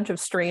with a bunch of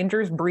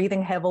strangers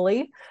breathing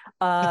heavily.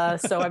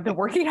 So I've been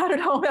working out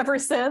at home ever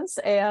since,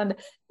 and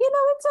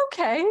it's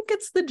okay. It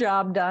gets the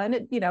job done.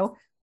 It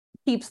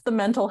keeps the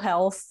mental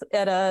health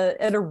at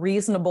a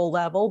reasonable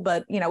level,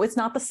 but it's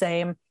not the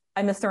same.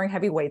 I miss throwing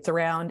heavy weights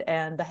around,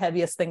 and the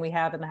heaviest thing we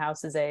have in the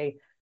house is a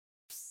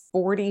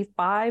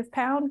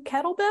 45-pound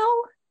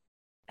kettlebell.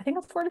 I think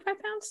it's 45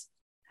 pounds.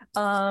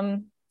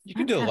 You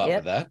can do a lot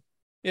with that.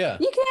 Yeah.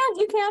 You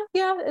can.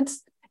 Yeah.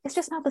 It's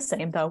just not the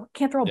same though.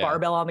 Can't throw a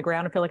barbell on the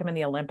ground and feel like I'm in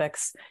the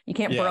Olympics. You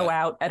can't bro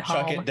out at home.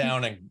 Chuck it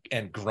down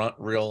and grunt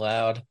real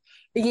loud.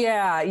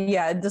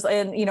 Yeah. Just,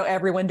 and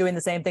everyone doing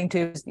the same thing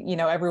too.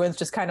 Everyone's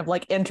just kind of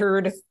like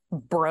entered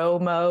bro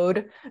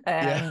mode,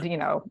 and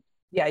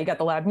you got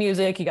the loud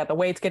music, you got the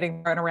weights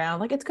getting run around,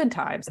 like it's good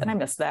times, and I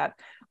miss that.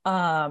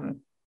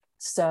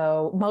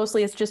 So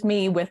mostly it's just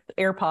me with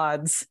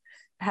AirPods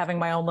having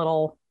my own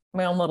little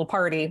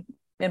party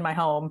in my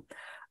home.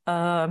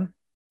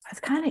 That's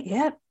kind of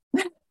it.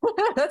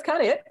 That's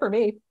kind of it for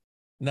me.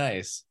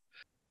 Nice.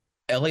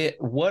 Elliot,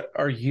 what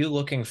are you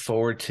looking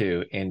forward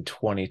to in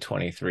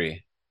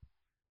 2023?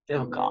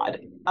 Oh God.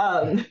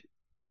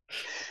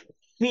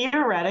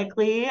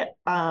 Theoretically,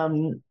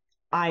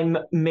 I'm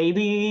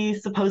maybe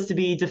supposed to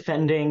be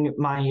defending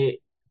my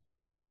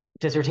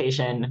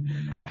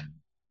dissertation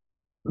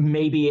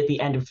maybe at the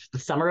end of the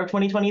summer of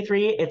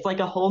 2023. It's like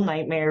a whole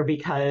nightmare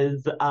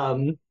because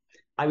I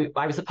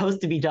was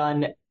supposed to be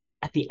done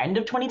at the end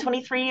of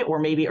 2023 or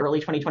maybe early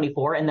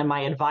 2024, and then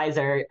my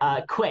advisor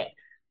quit,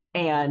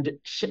 and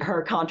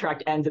her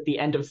contract ends at the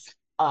end of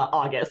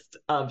August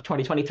of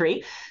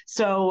 2023.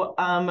 So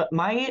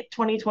my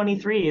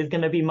 2023 is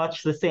going to be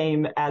much the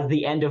same as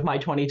the end of my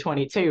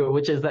 2022,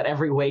 which is that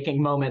every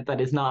waking moment that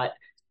is not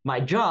my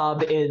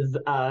job is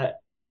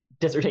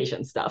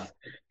dissertation stuff,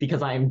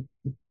 because I'm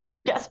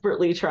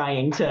desperately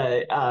trying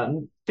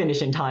to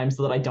finish in time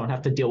so that I don't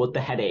have to deal with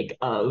the headache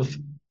of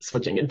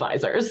switching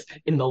advisors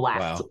in the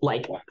last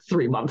like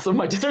 3 months of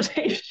my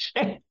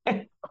dissertation,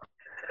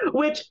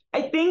 which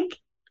I think,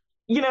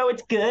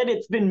 it's good.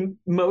 It's been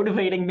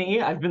motivating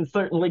me. I've been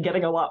certainly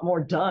getting a lot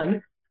more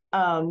done.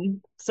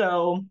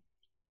 So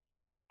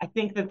I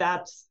think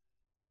that's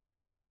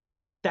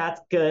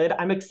good.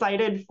 I'm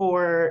excited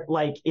for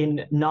like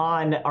in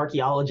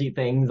non-archaeology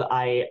things,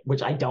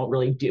 which I don't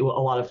really do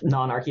a lot of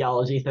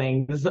non-archaeology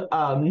things.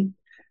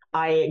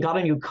 I got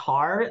a new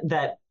car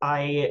that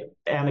I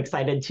am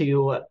excited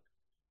to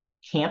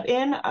camp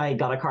in. I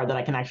got a car that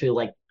I can actually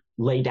like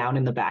lay down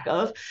in the back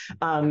of,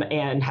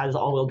 and has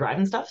all-wheel drive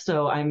and stuff.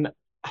 So I'm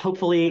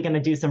hopefully going to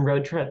do some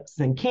road trips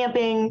and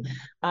camping.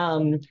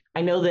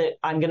 I know that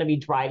I'm going to be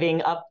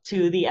driving up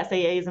to the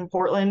SAAs in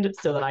Portland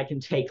so that I can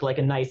take like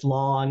a nice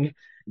long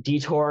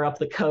detour up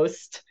the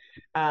coast.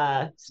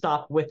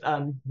 Stop with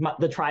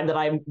the tribe that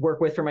I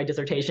work with for my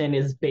dissertation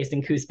is based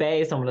in Coos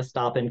Bay. So I'm going to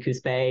stop in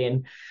Coos Bay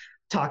and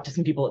talk to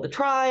some people at the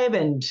tribe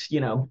and,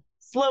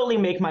 slowly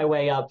make my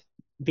way up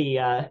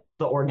the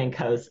Oregon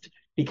coast,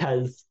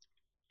 because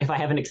if I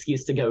have an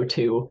excuse to go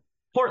to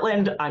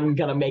Portland, I'm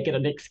going to make it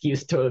an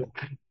excuse to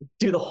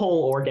do the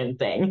whole Oregon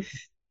thing.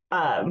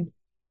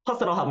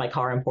 Plus, I don't have my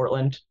car in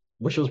Portland,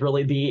 which was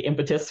really the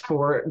impetus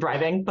for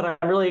driving, but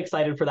I'm really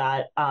excited for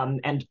that,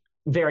 and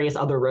various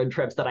other road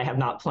trips that I have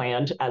not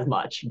planned as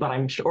much, but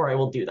I'm sure I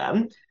will do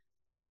them.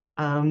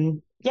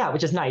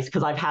 Which is nice,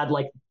 because I've had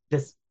like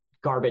this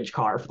garbage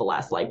car for the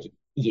last like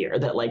year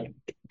that like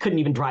couldn't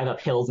even drive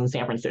up hills in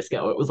San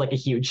Francisco. It was like a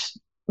huge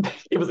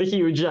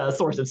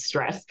source of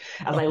stress,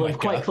 as I live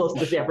quite close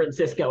to San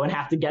Francisco and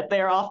have to get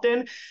there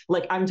often.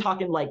 Like I'm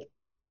talking like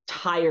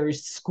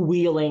tires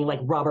squealing, like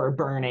rubber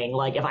burning,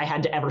 like if I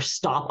had to ever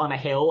stop on a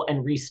hill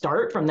and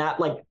restart from that,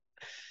 like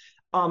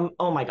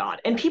oh my God.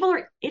 And people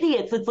are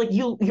idiots. It's like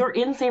you're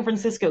in San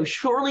Francisco.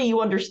 Surely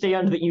you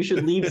understand that you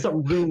should leave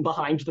some room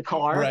behind the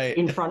car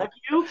in front of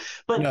you.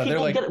 But no,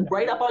 people get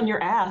right up on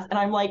your ass. And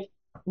I'm like,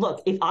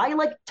 look, if I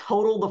like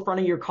total the front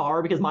of your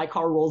car because my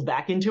car rolls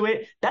back into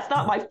it, that's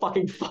not my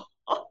fucking fault.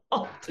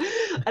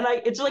 And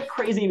it's like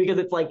crazy, because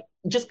it's like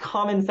just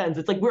common sense.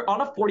 It's like we're on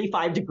a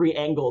 45-degree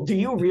angle. Do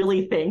you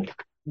really think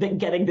that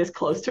getting this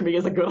close to me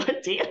is a good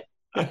idea?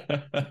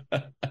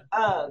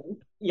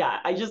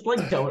 I just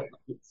like don't.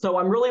 So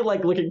I'm really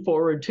like looking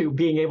forward to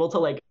being able to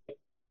like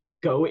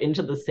go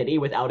into the city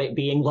without it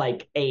being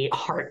like a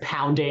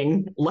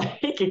heart-pounding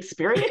like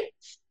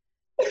experience,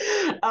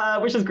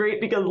 which is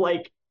great, because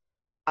like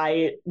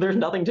there's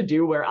nothing to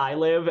do where I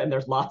live and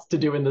there's lots to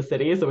do in the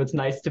city. So it's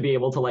nice to be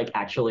able to like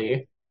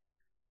actually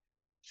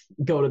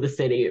go to the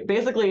city.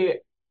 Basically,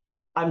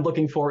 I'm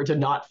looking forward to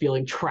not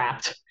feeling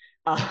trapped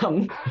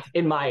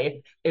in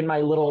my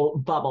little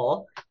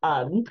bubble.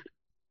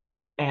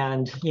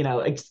 And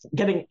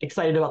getting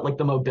excited about like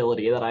the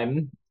mobility that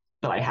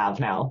I have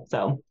now.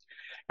 So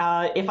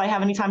if I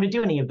have any time to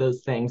do any of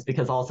those things,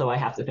 because also I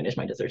have to finish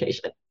my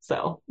dissertation.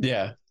 So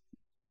yeah,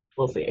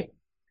 we'll see.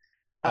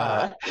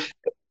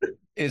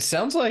 It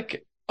sounds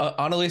like,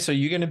 Annalise, are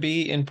you going to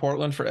be in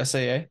Portland for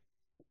SAA?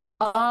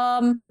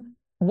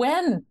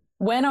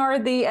 When are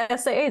the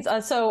SAAs?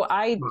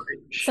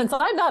 Since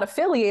I'm not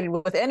affiliated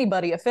with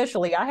anybody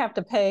officially, I have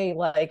to pay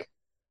like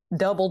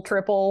double,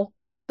 triple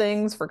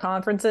things for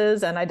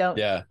conferences, and I don't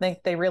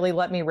think they really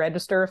let me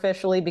register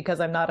officially because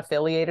I'm not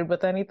affiliated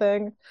with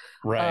anything.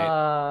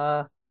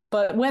 Right.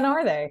 But when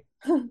are they?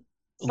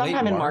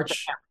 Sometime in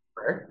March.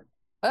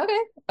 Okay.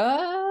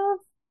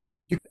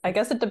 I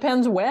guess it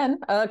depends when,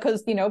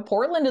 because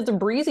Portland is a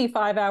breezy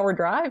 5-hour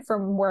drive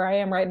from where I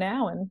am right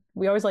now, and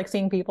we always like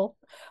seeing people.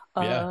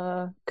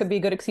 Could be a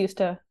good excuse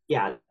to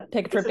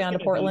take a trip down to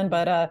Portland.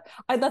 But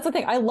that's the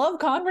thing. I love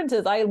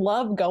conferences. I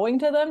love going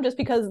to them just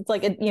because it's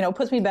like it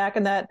puts me back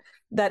in that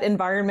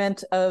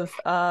environment of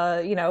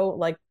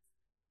like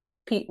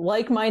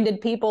like-minded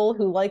people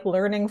who like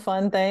learning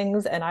fun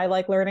things, and I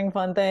like learning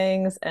fun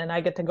things, and I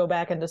get to go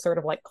back into sort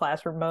of like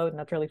classroom mode, and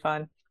that's really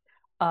fun.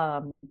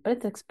 But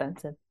it's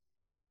expensive.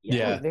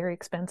 Yeah, it's very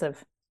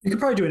expensive. You could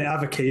probably do an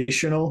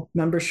avocational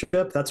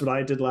membership. That's what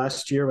I did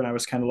last year when I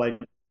was kind of like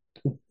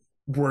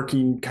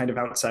working kind of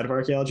outside of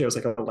archaeology. I was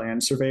like a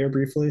land surveyor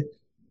briefly.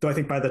 Though I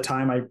think by the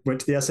time I went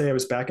to the SA, I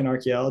was back in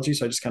archaeology,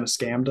 so I just kind of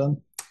scammed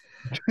them.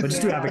 But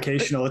just do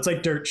avocational. It's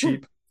like dirt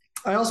cheap.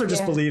 I also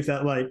just believe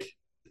that like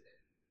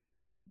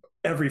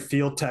every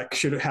field tech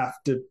should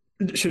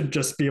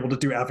just be able to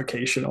do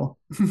avocational.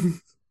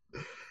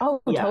 Oh,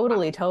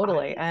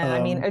 totally. And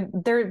I mean,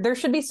 there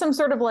should be some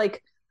sort of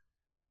like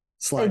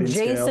adjacent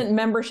scale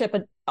membership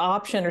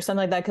option or something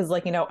like that, because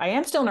like I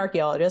am still an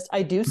archaeologist.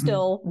 I do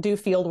still do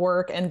field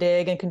work and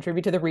dig and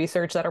contribute to the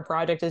research that our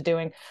project is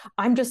doing.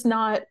 I'm just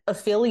not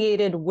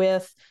affiliated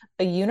with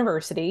a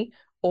university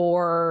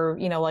or,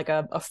 like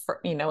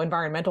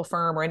environmental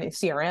firm or any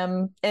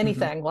CRM,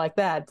 anything like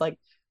that. Like,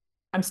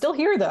 I'm still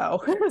here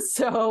though.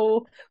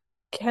 So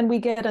can we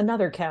get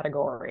another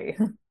category?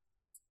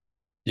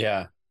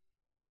 Yeah.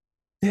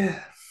 Yeah.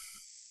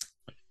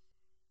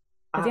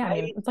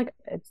 It's like,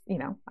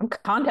 I'm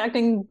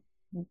contacting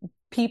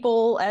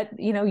people at,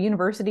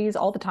 universities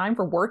all the time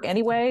for work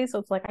anyway. So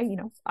it's like,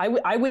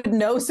 I would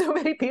know so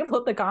many people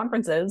at the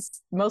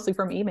conferences, mostly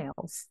from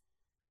emails.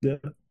 Yeah.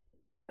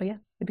 But yeah,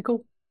 it'd be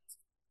cool.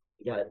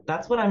 Yeah,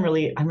 that's what I'm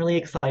really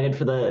excited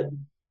for the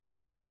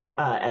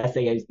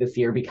SAAs this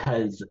year,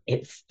 because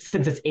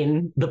since it's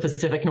in the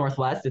Pacific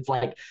Northwest, it's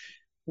like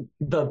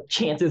the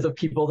chances of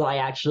people that I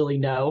actually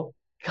know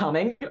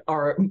coming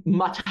are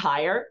much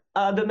higher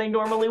than they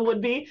normally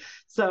would be.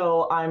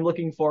 So I'm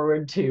looking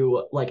forward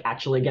to like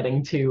actually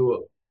getting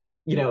to,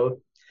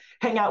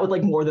 hang out with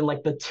like more than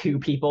like the 2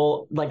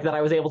 people like that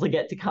I was able to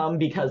get to come,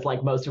 because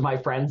like most of my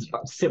friends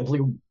have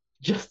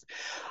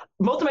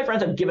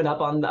given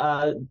up on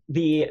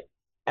the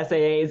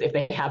SAAs if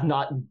they have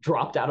not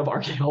dropped out of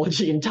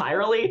archaeology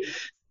entirely.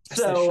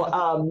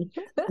 So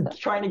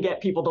trying to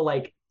get people to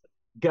like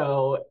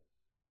go,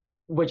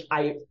 which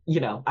I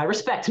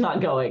respect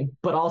not going,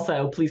 but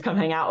also please come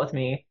hang out with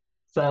me.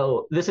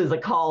 So this is a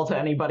call to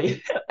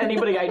anybody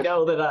I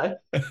know that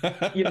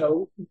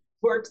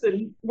works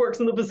in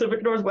the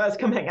Pacific Northwest,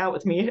 come hang out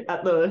with me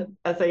at the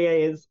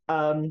SAAs.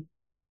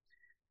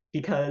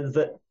 Because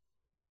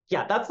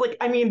yeah, that's like,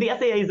 I mean, the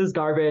SAAs is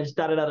garbage,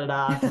 but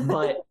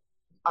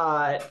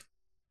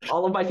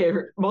most of my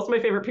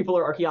favorite people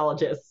are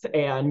archaeologists,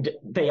 and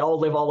they all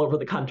live all over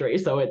the country.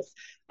 So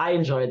I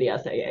enjoy the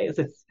SAAs.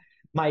 It's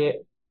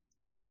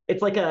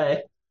like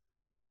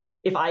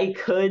if I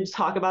could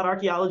talk about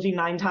archaeology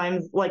 9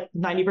 times, like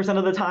 90%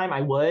 of the time,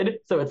 I would.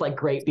 So it's like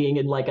great being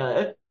in like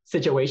a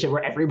situation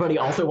where everybody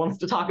also wants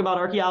to talk about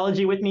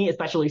archaeology with me,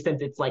 especially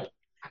since it's like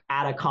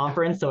at a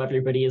conference. So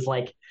everybody is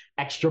like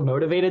extra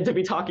motivated to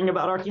be talking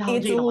about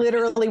archaeology. It's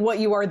literally what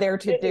you are there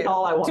to do,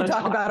 all I want to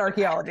talk about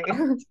archaeology.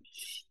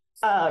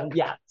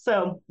 Yeah.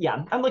 So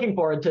yeah, I'm looking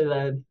forward to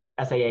the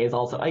SAAs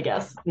also, I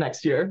guess,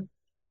 next year.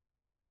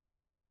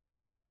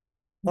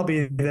 I'll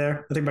be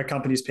there. I think my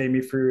company's paid me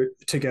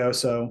to go,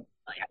 so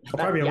I'll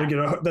probably be able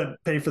to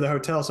pay for the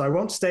hotel. So I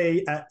won't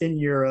stay in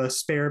your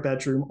spare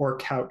bedroom or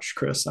couch,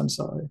 Chris. I'm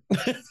sorry.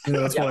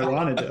 That's what I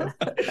want to do.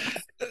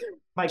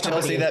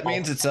 Chelsea, that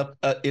means it's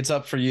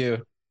up for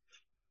you.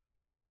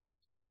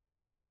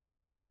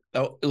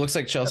 Oh, it looks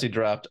like Chelsea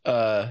dropped.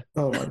 Oh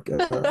my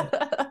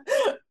god.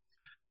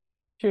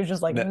 She was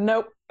just like,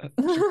 nope.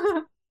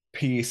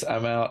 Peace,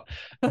 I'm out.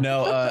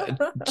 No,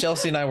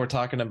 Chelsea and I were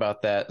talking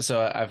about that.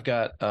 So I've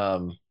got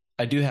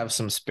I do have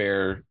some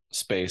spare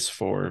space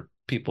for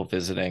people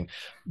visiting.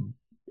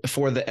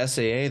 For the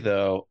SAA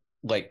though,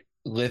 like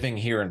living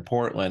here in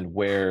Portland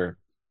where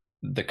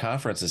the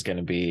conference is going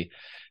to be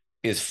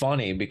is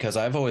funny, because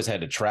I've always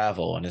had to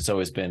travel, and it's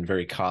always been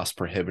very cost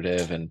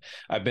prohibitive. And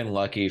I've been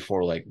lucky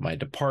for like my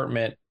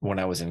department when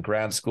I was in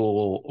grad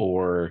school,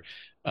 or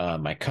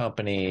my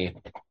company,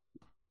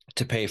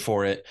 to pay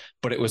for it,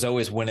 but it was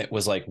always when it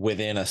was like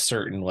within a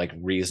certain like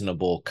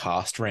reasonable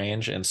cost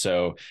range. And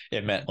so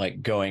it meant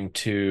like going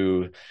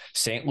to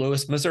St.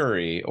 Louis,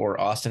 Missouri,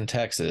 or Austin,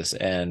 Texas,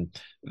 and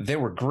they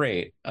were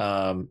great.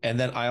 And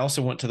then I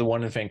also went to the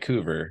one in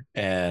Vancouver,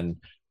 and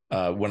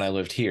when I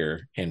lived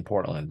here in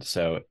Portland.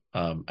 So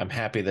I'm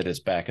happy that it's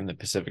back in the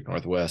Pacific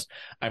Northwest.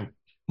 I'm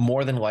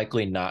more than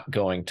likely not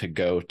going to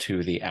go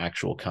to the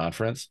actual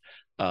conference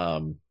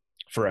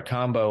for a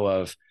combo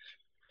of,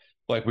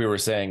 like we were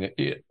saying,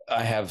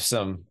 I have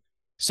some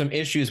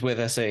issues with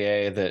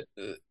SAA that,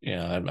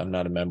 I'm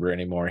not a member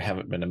anymore. I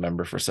haven't been a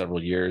member for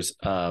several years.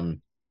 But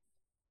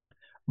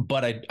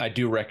I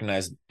do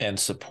recognize and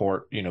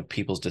support,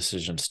 people's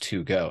decisions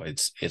to go.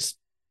 It's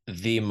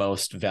the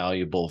most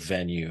valuable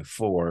venue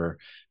for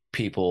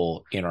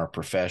people in our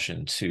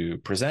profession to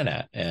present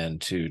at and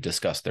to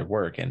discuss their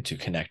work and to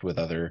connect with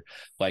other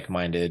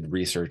like-minded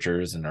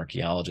researchers and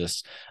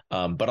archaeologists.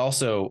 But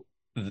also,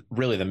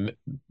 really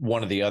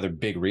one of the other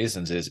big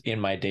reasons is in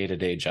my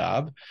day-to-day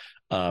job,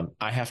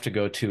 I have to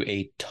go to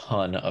a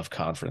ton of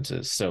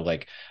conferences. So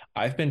like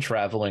I've been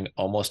traveling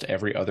almost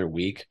every other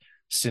week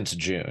since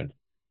June,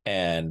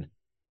 and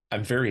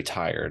I'm very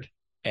tired,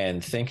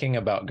 and thinking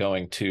about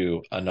going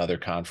to another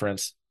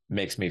conference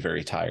makes me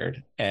very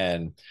tired.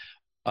 And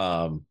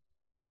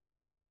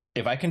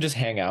if I can just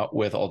hang out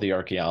with all the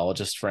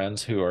archaeologist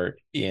friends who are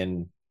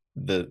in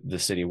the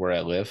city where I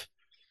live,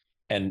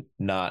 and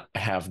not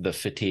have the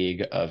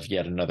fatigue of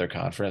yet another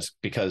conference,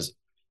 because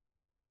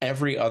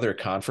every other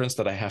conference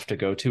that I have to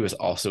go to is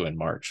also in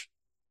March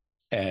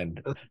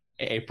and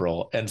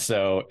April. And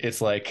so it's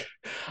like,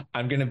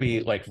 I'm going to be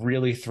like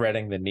really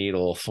threading the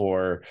needle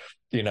for,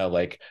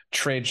 like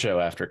trade show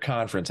after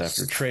conference,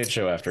 after trade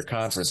show, after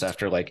conference,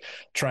 after like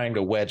trying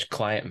to wedge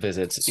client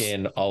visits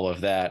in all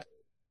of that.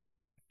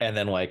 And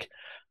then like,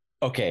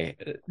 okay,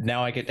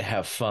 now I get to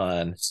have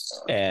fun.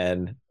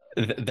 And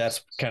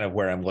that's kind of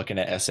where I'm looking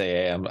at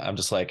SAA. I'm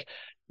just like,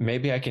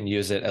 maybe I can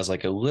use it as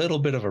like a little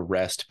bit of a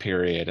rest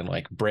period and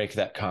like break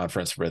that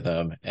conference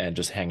rhythm and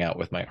just hang out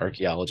with my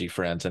archaeology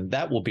friends. And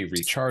that will be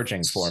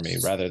recharging for me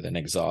rather than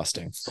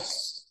exhausting.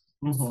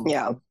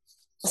 Yeah.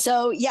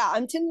 So yeah,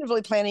 I'm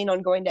tentatively planning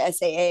on going to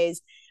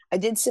SAAs. I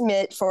did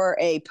submit for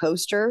a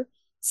poster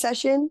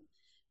session.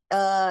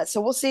 So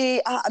we'll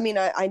see. I mean,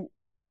 I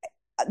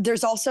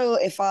there's also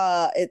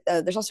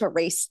there's also a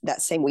race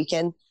that same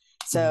weekend.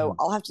 So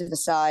I'll have to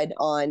decide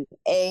on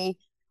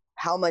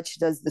how much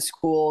does the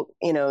school,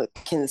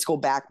 can the school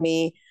back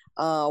me?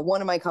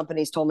 One of my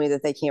companies told me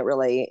that they can't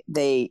really,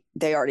 they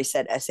already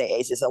said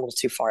SAAs is a little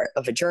too far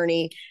of a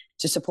journey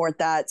to support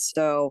that.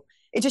 So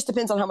it just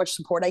depends on how much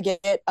support I get,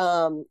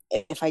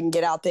 if I can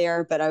get out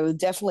there, but I would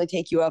definitely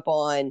take you up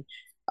on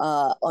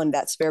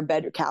that spare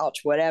bed or couch,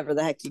 whatever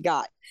the heck you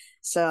got.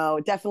 So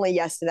definitely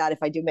yes to that if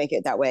I do make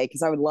it that way,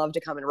 because I would love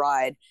to come and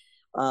ride.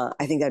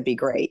 I think that'd be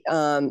great.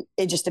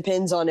 It just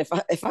depends on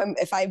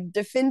if I'm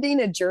defending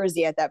a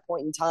jersey at that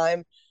point in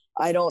time.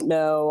 I don't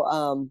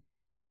know.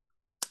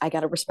 I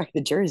got to respect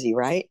the jersey,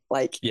 right?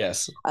 Like,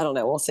 yes, I don't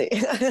know. We'll see.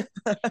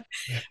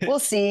 We'll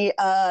see.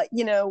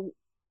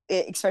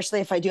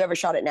 Especially if I do have a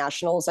shot at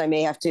nationals, I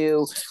may have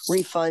to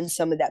refund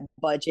some of that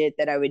budget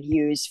that I would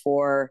use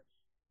for,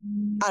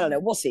 I don't know.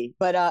 We'll see.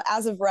 But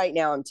as of right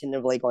now, I'm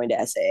tentatively going to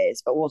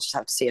SAAs, but we'll just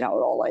have to see how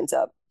it all lines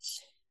up.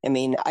 I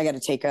mean, I got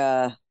to take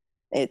I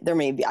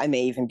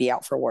may even be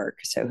out for work.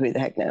 So who the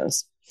heck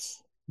knows?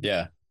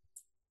 Yeah.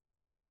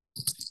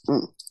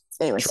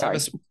 Anyway,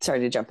 Travis, sorry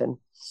to jump in.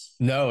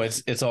 No,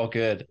 it's all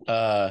good.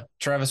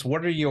 Travis,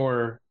 what are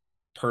your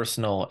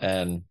personal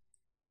and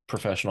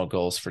professional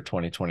goals for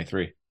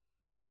 2023?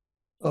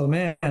 Oh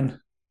man.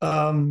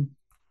 Let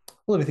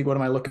me think. What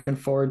am I looking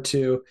forward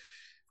to?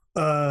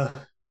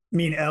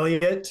 Me and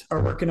Elliot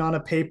are working on a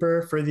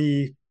paper for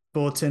the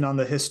Bulletin on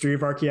the History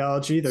of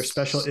Archaeology, their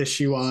special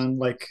issue on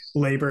like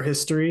labor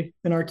history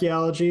in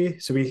archaeology.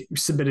 So we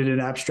submitted an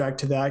abstract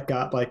to that,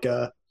 got like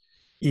a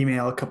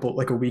email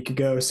a week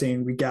ago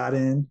saying we got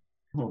in.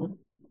 And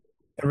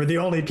we're the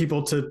only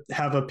people to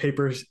have a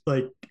paper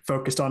like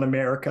focused on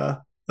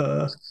America,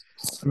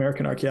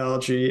 American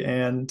archaeology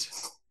and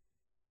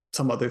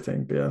some other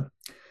thing. But yeah.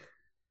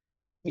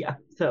 Yeah.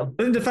 So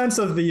in defense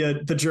of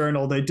the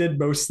journal, they did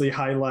mostly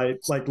highlight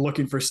like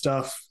looking for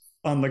stuff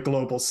on the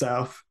global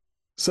South.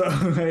 So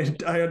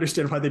I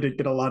understand why they did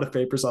get a lot of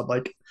papers on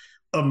like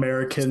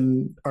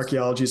American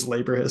archaeology's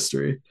labor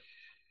history.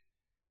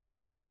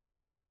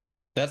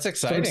 That's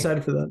exciting. So I'm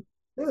excited for that.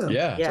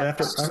 Yeah.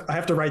 So I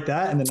have to write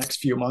that in the next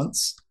few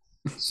months.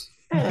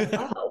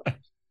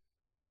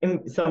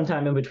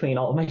 Sometime in between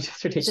all of my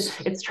dissertations.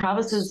 It's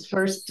Travis's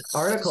first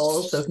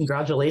article, so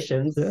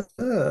congratulations.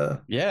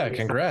 Yeah,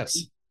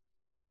 congrats.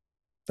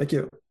 Thank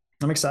you.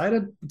 I'm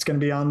excited. It's going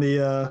to be on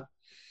the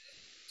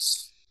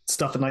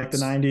stuff in like the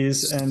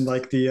 90s and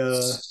like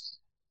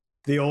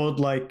the old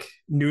like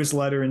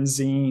newsletter and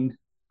zine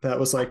that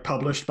was like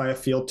published by a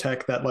field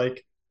tech that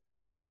like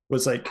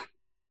was like,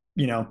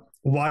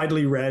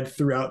 widely read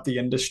throughout the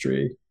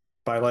industry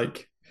by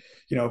like,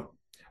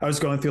 I was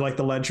going through like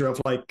the ledger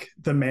of like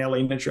the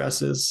mailing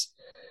addresses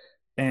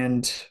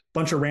and a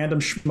bunch of random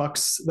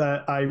schmucks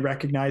that I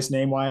recognize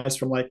name wise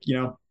from like,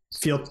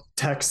 field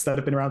techs that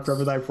have been around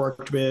forever that I've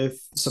worked with,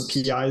 some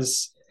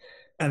PIs,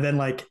 and then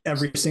like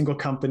every single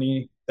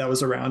company that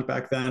was around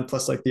back then,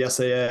 plus like the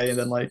SAA, and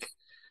then like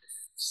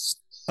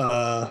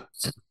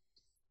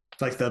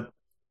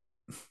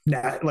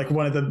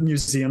one of the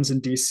museums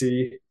in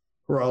DC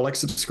were all like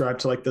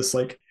subscribed to like this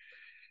like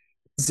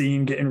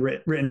zine getting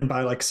written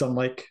by like some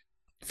like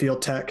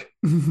field tech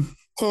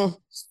who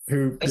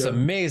that's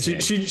amazing.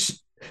 She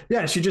just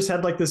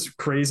had like this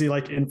crazy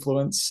like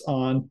influence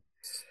on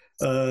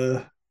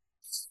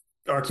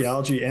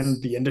archaeology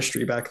and the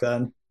industry back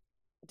then.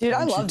 Dude,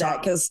 I love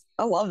that because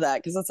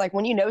it's like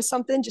when you know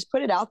something, just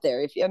put it out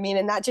there.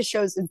 And that just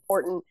shows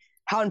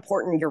how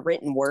important your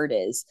written word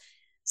is.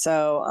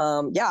 So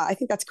I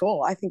think that's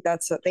cool. I think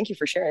that's thank you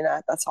for sharing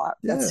that. That's hot.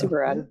 That's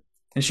super rad.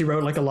 And she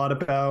wrote like a lot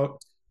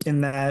about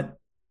in that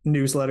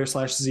newsletter /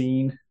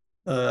 zine.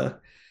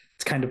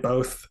 It's kind of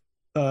both.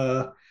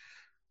 A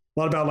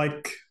lot about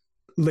like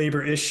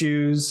labor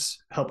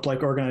issues, helped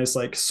like organize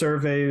like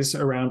surveys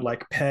around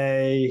like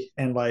pay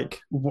and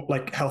like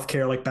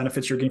healthcare, like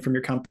benefits you're getting from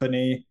your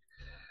company.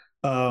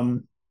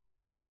 Kind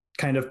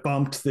of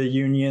bumped the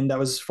union that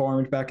was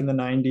formed back in the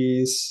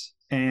 90s.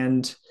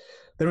 And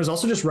then it was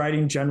also just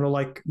writing general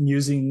like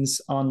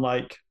musings on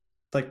like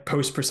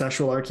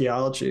post-processual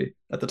archaeology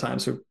at the time.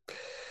 So,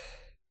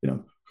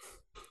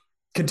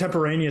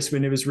 contemporaneous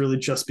when it was really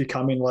just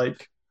becoming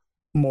like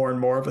more and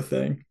more of a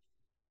thing.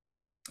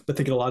 But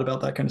thinking a lot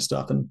about that kind of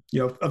stuff. And,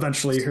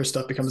 eventually her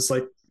stuff becomes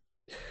like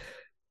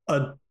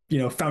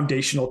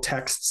foundational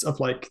texts of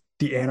like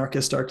the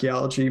anarchist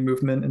archaeology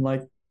movement in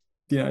like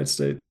the United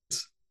States.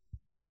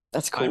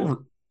 That's cool.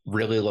 I'm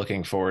really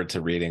looking forward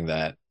to reading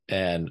that.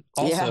 And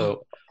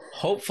also,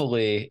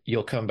 hopefully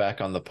you'll come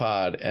back on the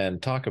pod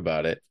and talk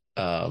about it.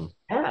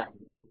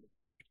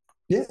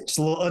 Just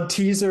a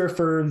teaser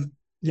for,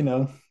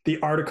 the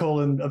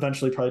article and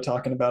eventually probably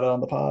talking about it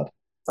on the pod.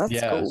 That's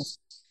Yeah. cool.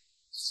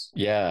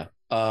 Yeah.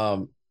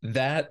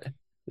 That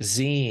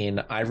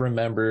zine, I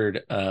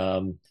remembered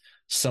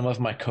some of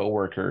my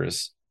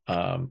coworkers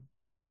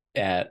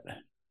at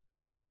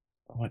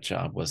what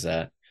job was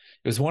that?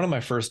 It was one of my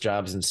first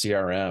jobs in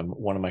CRM.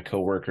 One of my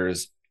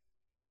coworkers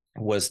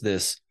was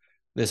this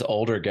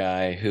older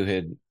guy who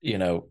had,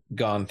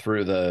 gone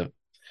through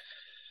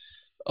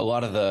a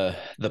lot of the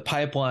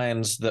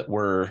pipelines that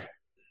were,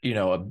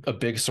 a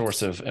big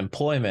source of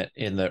employment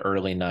in the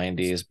early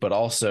 90s, but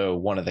also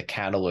one of the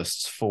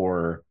catalysts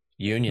for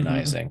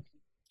unionizing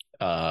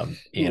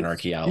in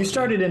archaeology. You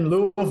started in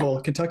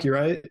Louisville, Kentucky,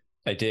 right?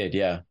 I did,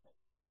 yeah.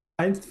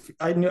 I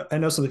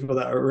know some of the people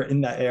that are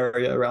in that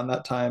area around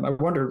that time. I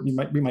wonder we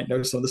might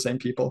know some of the same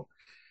people.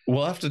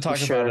 We'll have to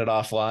talk about it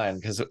offline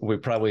because we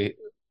probably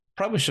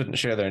shouldn't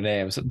share their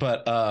names,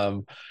 but yeah,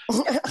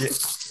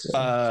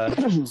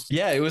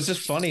 it was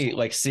just funny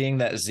like seeing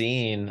that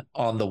zine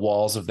on the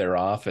walls of their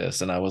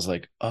office, and I was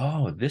like,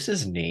 oh, this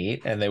is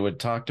neat. And they would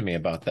talk to me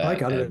about that. I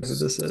got it. Who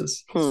this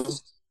is.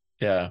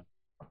 Yeah.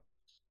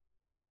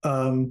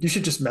 You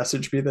should just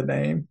message me the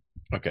name.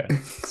 Okay.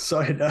 So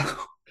I know.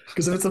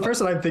 Because if it's the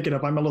person I'm thinking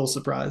of, I'm a little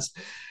surprised.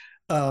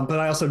 But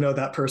I also know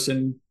that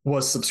person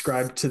was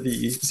subscribed to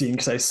the zine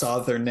because I saw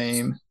their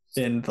name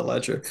in the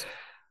ledger.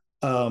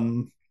 But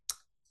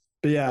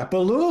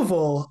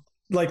Louisville,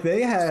 like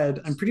they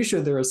had, I'm pretty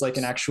sure there was like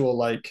an actual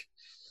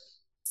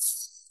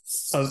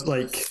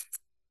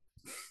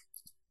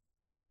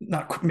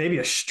not maybe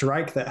a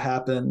strike that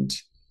happened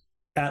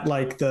at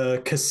like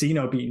the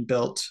casino being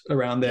built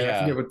around there. Yeah. I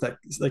forget what that,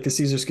 like a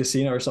Caesars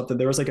Casino or something.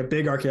 There was like a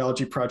big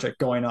archaeology project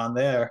going on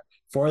there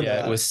for that.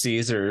 Yeah, it was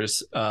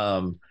Caesars.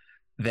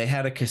 They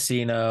had a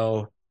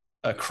casino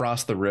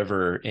across the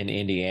river in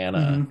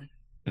Indiana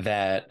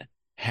that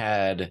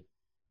had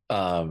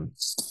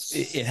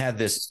it had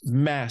this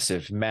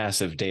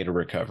massive data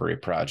recovery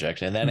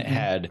project, and then it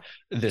had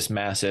this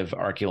massive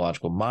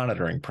archaeological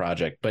monitoring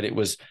project, but it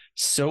was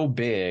so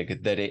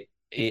big that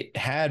it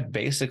had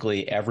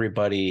basically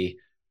everybody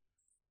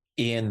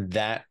in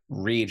that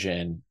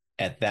region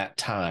at that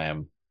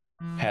time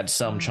had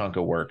some chunk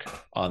of work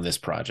on this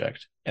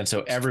project. And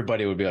so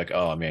everybody would be like,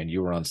 oh man,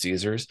 you were on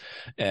Caesars.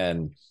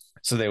 And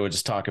so they would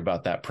just talk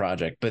about that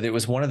project. But it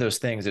was one of those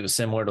things, it was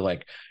similar to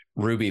like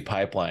Ruby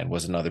Pipeline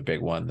was another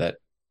big one that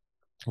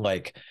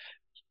like,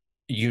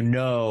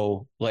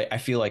 I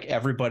feel like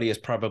everybody is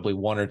probably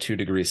 1 or 2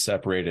 degrees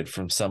separated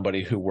from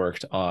somebody who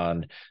worked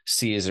on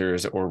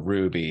Caesars or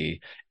Ruby.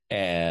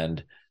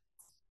 And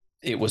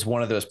it was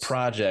one of those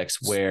projects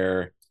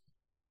where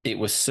it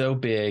was so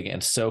big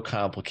and so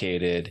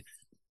complicated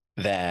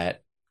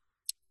that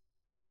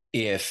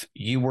if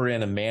you were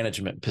in a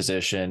management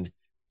position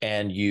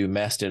and you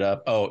messed it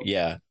up, oh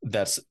yeah,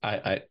 that's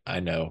I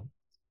know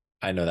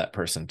that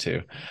person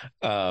too.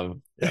 Yeah,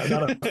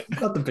 not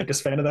the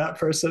biggest fan of that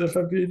person, if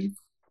I'm being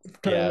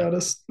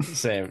honest.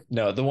 Same.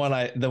 No, the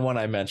one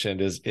I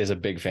mentioned is a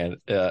big fan.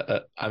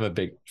 I'm a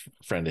big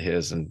friend of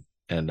his,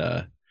 and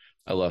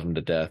I love him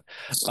to death.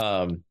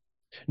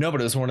 No,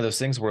 but it was one of those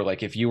things where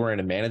like if you were in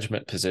a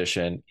management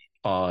position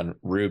on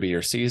Ruby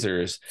or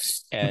Caesars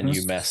and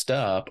you messed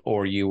up,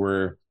 or you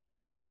were,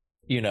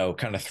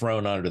 kind of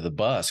thrown under the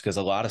bus because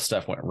a lot of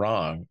stuff went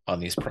wrong on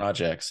these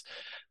projects.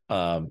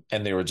 And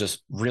they were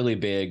just really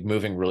big,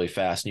 moving really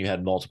fast, and you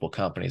had multiple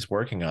companies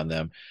working on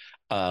them.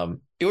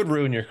 It would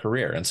ruin your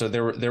career. And so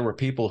there were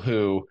people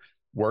who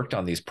worked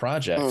on these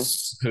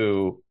projects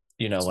who,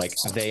 like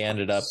they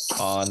ended up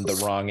on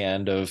the wrong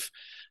end of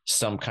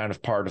some kind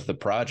of part of the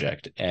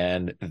project,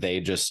 and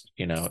they just,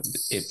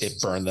 it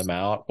burned them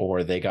out,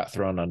 or they got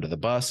thrown under the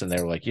bus, and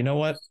they were like, you know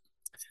what,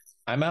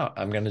 I'm out,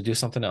 I'm going to do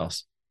something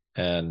else.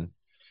 And,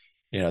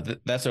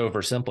 that's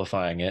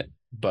oversimplifying it,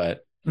 but,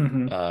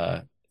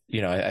 I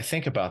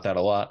think about that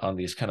a lot on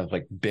these kind of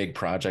like big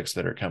projects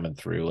that are coming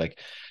through. Like,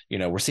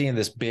 we're seeing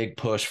this big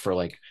push for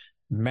like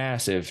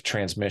massive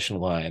transmission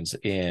lines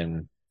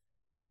in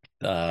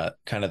kind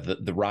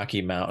of the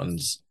Rocky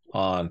Mountains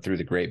on through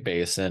the Great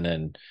Basin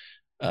and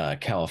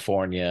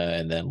California,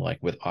 and then like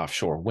with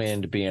offshore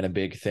wind being a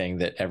big thing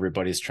that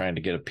everybody's trying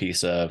to get a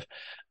piece of.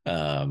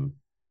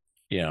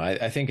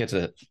 I think it's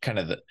a kind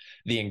of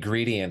the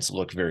ingredients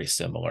look very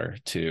similar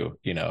to,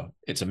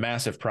 it's a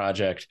massive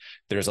project.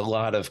 There's a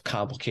lot of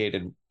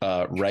complicated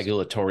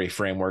regulatory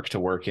framework to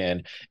work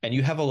in, and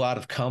you have a lot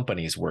of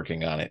companies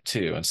working on it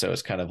too. And so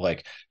it's kind of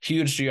like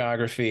huge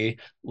geography,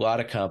 a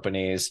lot of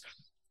companies,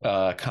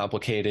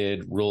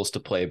 complicated rules to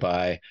play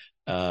by.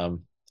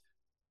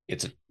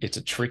 It's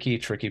a tricky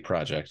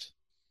project.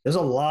 There's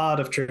a lot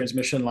of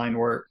transmission line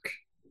work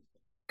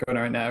going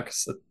on right now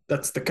because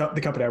that's the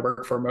company I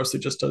work for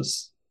mostly just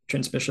does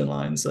transmission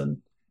lines, and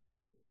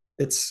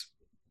it's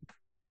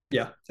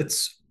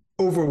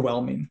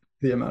overwhelming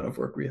the amount of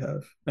work we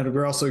have. And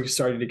we're also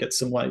starting to get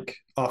some like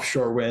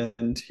offshore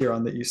wind here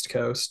on the East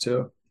Coast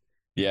too.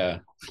 Yeah.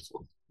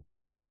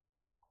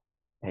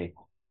 Hey,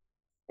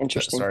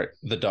 interesting. Sorry,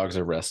 the dogs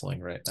are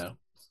wrestling right now.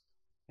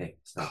 Hey,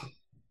 stop.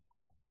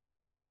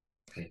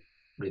 Hey,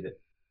 leave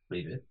it.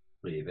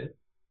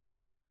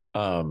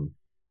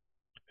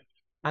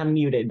 I'm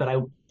muted, but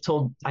I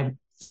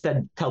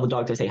said tell the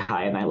dog to say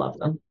hi, and I love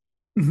them.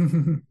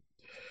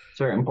 It's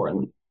very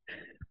important.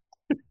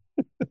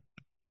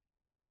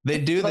 They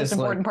do The this most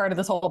important like, part of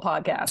this whole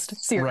podcast.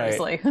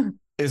 Seriously.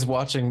 is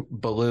watching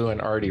Baloo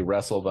and Artie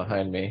wrestle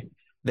behind me.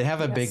 They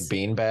have a big Yes.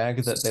 bean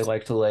bag that they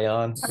like to lay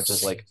on, which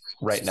is like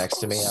right next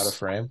to me out of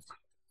frame.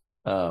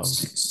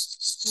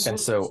 And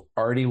so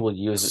Artie will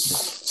use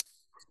it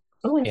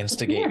to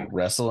instigate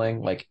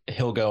wrestling. Like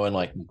he'll go and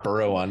like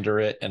burrow under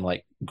it and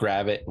like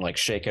grab it and like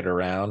shake it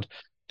around.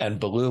 And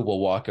Baloo will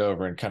walk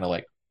over and kind of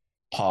like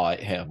paw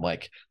at him,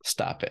 like,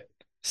 stop it.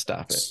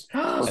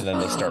 And then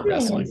they start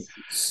wrestling.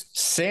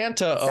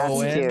 Santa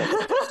Owen.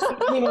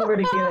 Came over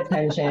to get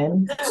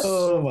attention.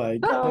 Oh my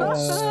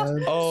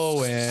god.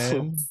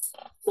 Owen.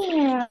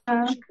 Yeah.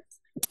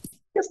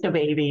 Just a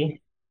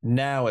baby.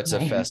 Now it's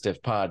a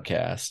festive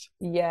podcast.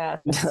 Yeah.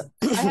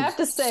 I have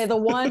to say the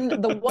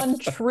one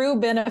true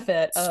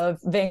benefit of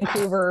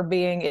Vancouver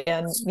being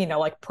in,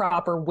 like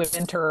proper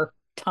winter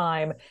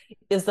time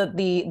is that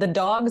the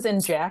dogs in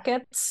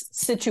jackets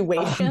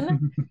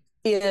situation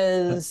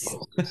is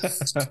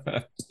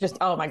just,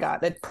 oh my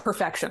god, that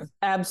perfection,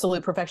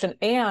 absolute perfection.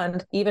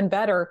 And even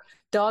better,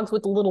 dogs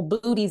with the little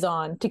booties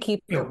on to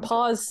keep their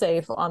paws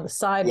safe on the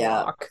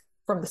sidewalk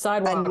from the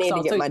sidewalk. I need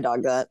to get my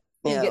dog that.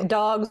 You get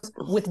dogs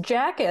with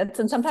jackets,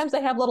 and sometimes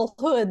they have little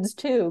hoods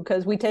too,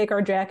 because we take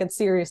our jackets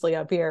seriously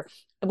up here,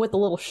 with the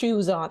little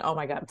shoes on. Oh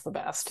my god, it's the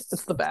best.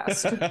 It's the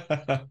best.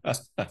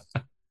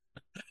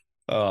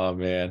 Oh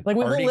man. Like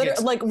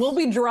we'll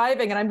be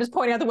driving and I'm just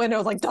pointing out the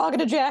window like dog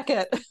in a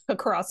jacket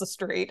across the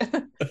street.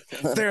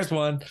 There's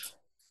one.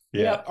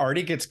 Yeah. Yep.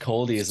 Artie gets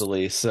cold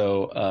easily,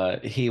 so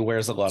he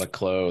wears a lot of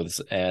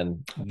clothes,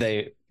 and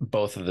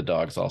both of the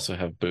dogs also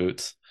have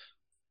boots.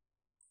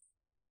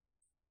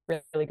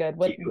 Really good.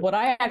 What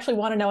I actually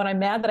want to know, and I'm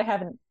mad that I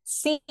haven't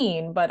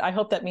seen, but I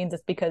hope that means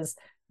it's because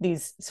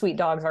these sweet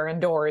dogs are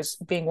indoors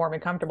being warm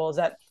and comfortable, is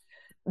that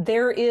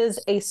there is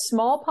a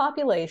small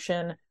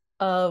population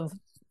of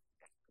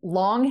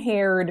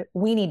long-haired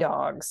weenie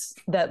dogs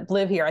that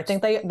live here. I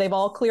think they've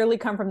all clearly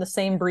come from the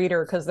same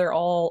breeder because they're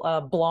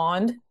all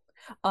blonde.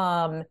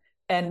 And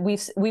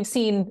we've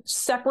seen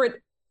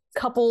separate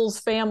couples,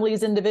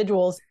 families,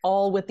 individuals,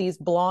 all with these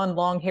blonde,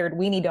 long-haired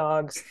weenie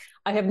dogs.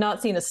 I have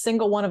not seen a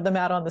single one of them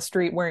out on the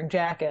street wearing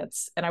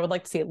jackets, and I would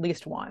like to see at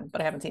least one, but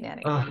I haven't seen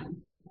any.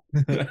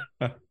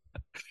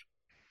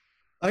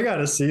 I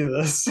gotta see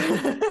this.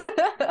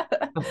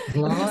 It's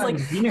like a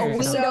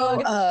weenie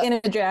dog in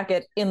a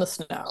jacket in the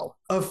snow.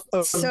 A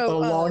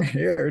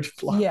long-haired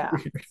blonde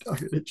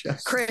dog in a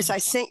jacket. Chris, I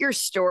sent your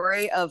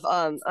story of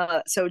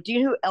so do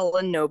you know who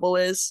Ellen Noble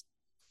is?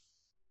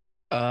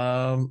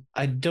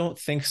 I don't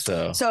think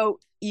so. So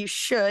you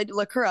should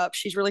look her up.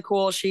 She's really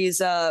cool. She's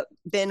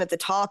been at the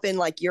top in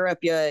like Europe,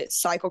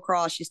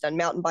 cyclocross. She's done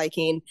mountain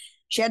biking.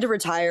 She had to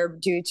retire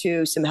due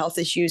to some health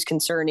issues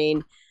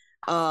concerning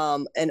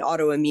an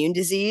autoimmune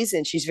disease,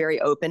 and she's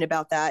very open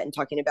about that and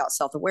talking about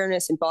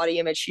self-awareness and body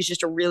image. She's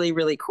just a really,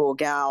 really cool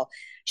gal.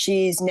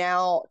 She's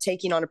now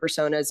taking on a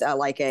persona as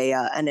like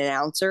an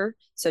announcer,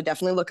 so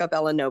definitely look up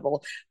Ellen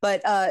Noble.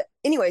 But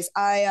anyways,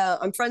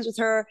 I'm friends with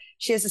her.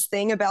 She has this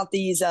thing about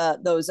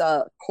those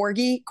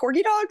corgi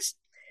dogs.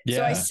 Yeah.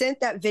 So I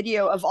sent that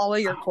video of all of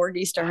your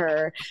corgis to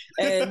her,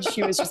 and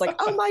she was just like,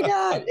 oh my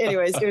god.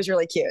 Anyways, it was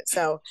really cute.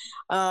 So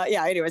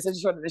anyways, I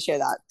just wanted to share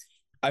that.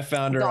 I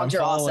found her. Dogs, I'm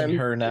following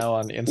her now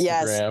on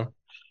Instagram.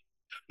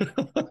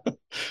 Yes.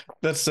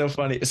 That's so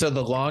funny. So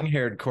the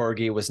long-haired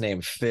corgi was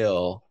named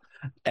Phil,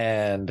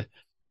 and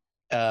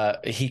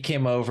he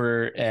came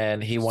over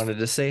and he wanted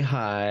to say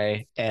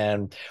hi.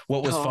 And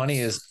what was funny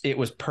is it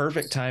was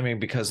perfect timing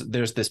because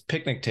there's this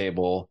picnic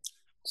table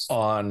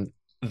on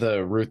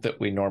the route that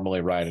we normally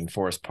ride in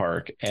Forest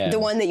Park. And the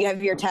one that you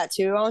have your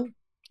tattoo on?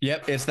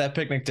 Yep, it's that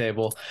picnic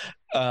table.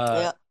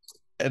 Yep.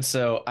 And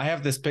so I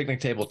have this picnic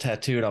table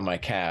tattooed on my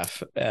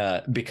calf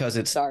because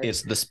it's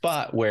the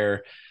spot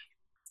where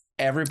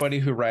everybody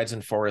who rides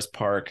in Forest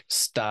Park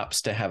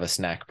stops to have a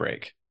snack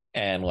break.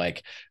 And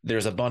like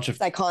there's a bunch of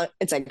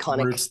it's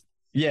iconic routes.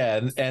 Yeah,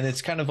 and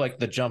it's kind of like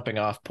the jumping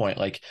off point.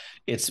 Like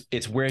it's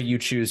where you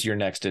choose your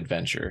next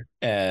adventure,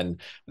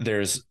 and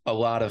there's a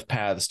lot of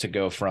paths to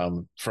go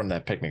from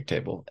that picnic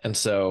table. And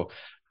so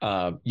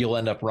you'll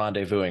end up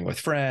rendezvousing with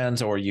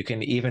friends, or you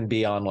can even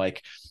be on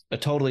like a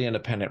totally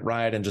independent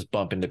ride and just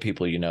bump into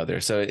people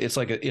there. So it's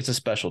like it's a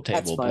special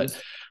table. But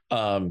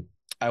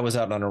I was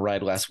out on a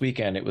ride last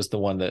weekend. It was the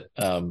one that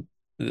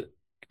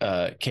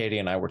Katie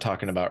and I were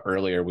talking about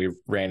earlier. We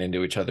ran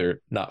into each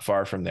other not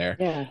far from there.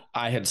 Yeah.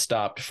 I had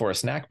stopped for a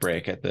snack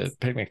break at the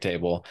picnic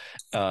table,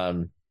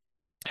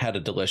 had a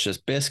delicious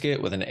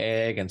biscuit with an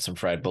egg and some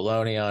fried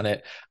bologna on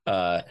it.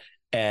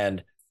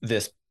 And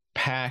this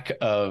pack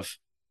of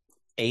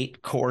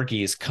 8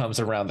 corgis comes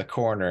around the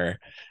corner,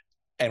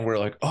 and we're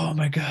like, oh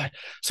my God.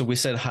 So we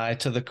said hi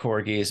to the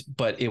corgis,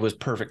 but it was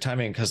perfect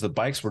timing because the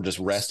bikes were just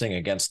resting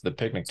against the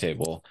picnic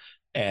table.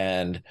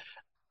 And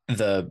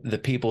the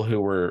people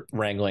who were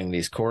wrangling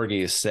these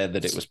corgis said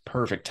that it was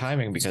perfect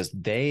timing because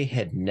they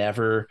had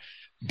never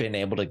been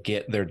able to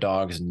get their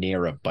dogs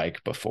near a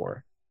bike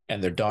before,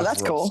 and their dogs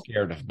that's were cool.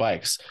 scared of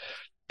bikes.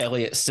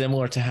 Elliot,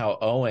 similar to how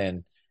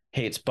Owen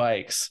hates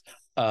bikes.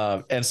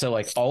 And so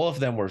like all of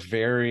them were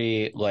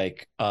very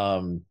like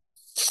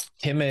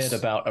timid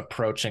about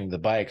approaching the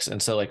bikes.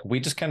 And so like we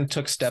just kind of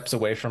took steps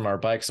away from our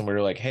bikes and we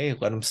were like, hey,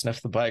 let them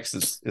sniff the bikes.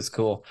 It's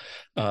cool.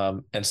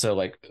 And so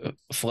like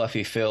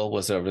Fluffy Phil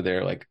was over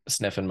there like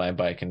sniffing my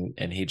bike,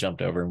 and he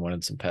jumped over and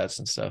wanted some pets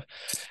and stuff.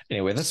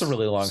 Anyway, that's a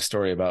really long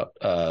story about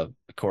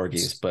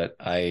corgis, but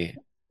I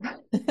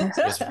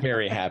was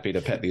very happy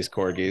to pet these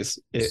corgis.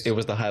 It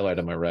was the highlight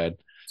of my ride.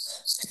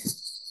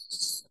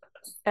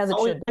 As it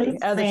should be.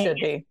 As it should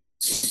be.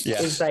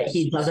 Yeah. Is that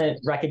he doesn't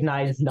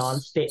recognize he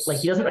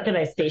doesn't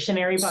recognize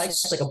stationary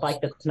bikes, like a bike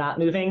that's not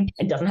moving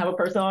and doesn't have a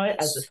person on it,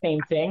 as the same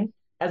thing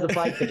as a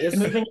bike that is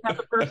moving and has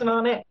a person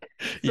on it.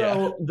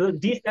 So the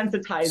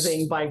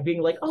desensitizing by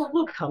being like, oh,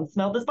 look, come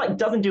smell this bike,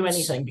 doesn't do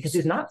anything because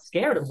he's not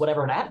scared of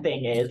whatever that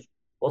thing is.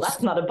 Well,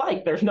 that's not a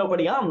bike. There's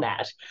nobody on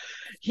that.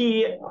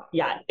 He's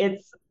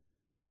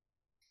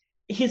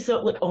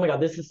so like, oh my God,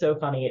 this is so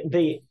funny.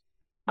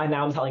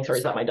 Now I'm telling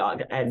stories about my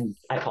dog and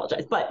I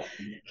apologize, but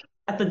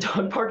at the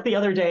dog park the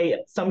other day,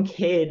 some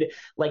kid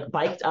like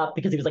biked up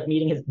because he was like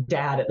meeting his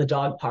dad at the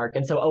dog park.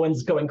 And so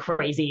Owen's going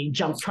crazy,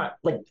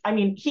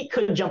 he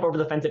could jump over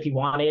the fence if he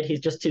wanted. He's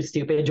just too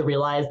stupid to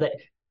realize that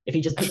if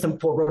he just put some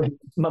forward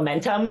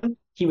momentum,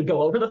 he would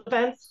go over the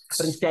fence.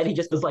 But instead he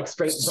just was like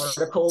straight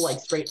vertical, like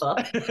straight up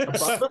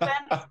above the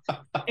fence.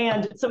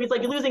 And so he's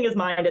like losing his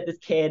mind at this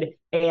kid.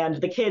 And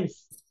the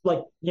kid's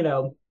like,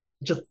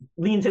 just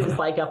leans his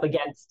bike up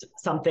against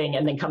something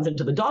and then comes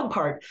into the dog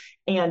park.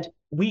 And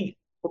we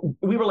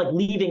were like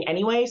leaving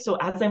anyway. So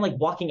as I'm like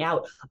walking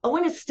out,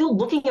 Owen is still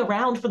looking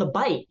around for the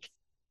bike,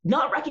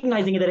 not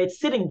recognizing that it's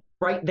sitting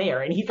right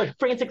there. And he's like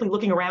frantically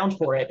looking around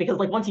for it because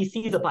like once he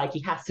sees a bike,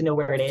 he has to know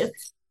where it is.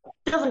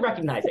 Doesn't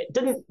recognize it.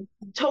 Didn't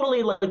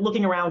totally like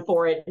looking around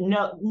for it.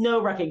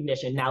 No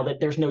recognition now that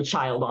there's no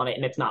child on it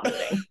and it's not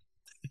moving.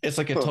 It's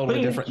like a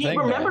totally different thing. He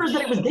remembers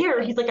that it was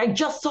there. He's like, I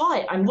just saw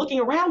it. I'm looking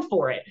around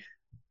for it.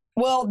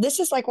 Well, this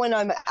is like when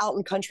I'm out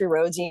in country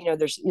roads,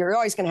 you're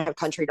always going to have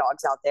country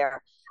dogs out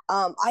there.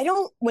 I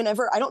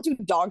don't do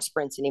dog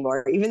sprints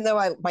anymore, even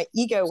though my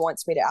ego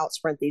wants me to out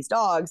sprint these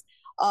dogs.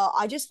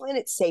 I just find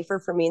it safer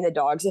for me and the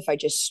dogs if I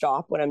just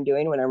stop what I'm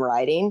doing when I'm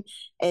riding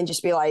and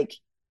just be like,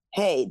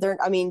 hey,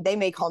 they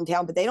may calm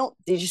down, but they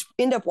just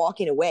end up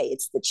walking away.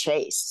 It's the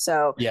chase.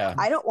 So yeah,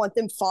 I don't want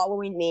them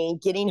following me,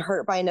 getting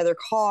hurt by another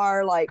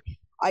car. Like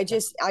I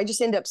just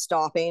end up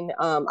stopping.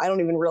 I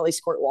don't even really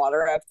squirt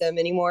water at them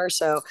anymore.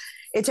 So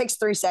it takes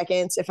 3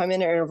 seconds. If I'm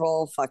in an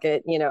interval, fuck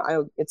it.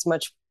 It's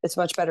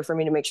much better for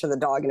me to make sure the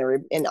dog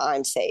and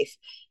I'm safe,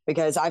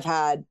 because I've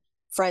had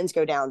friends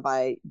go down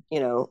by,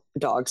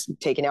 dogs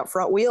taking out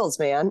front wheels,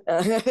 man.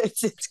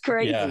 It's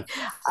crazy. Yeah.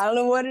 I don't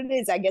know what it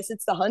is. I guess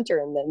it's the hunter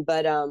in them,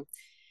 but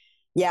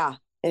yeah.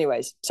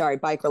 Anyways, sorry,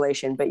 bike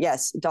relation, but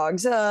yes,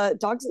 dogs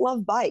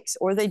love bikes,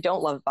 or they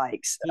don't love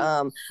bikes.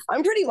 Yeah.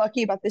 I'm pretty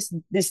lucky about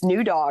this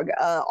new dog.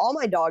 All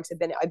my dogs I've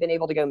been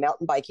able to go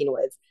mountain biking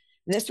with.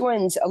 This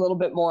one's a little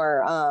bit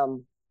more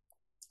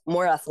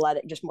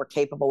athletic, just more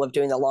capable of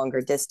doing the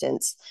longer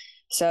distance.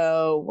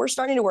 So we're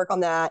starting to work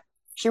on that.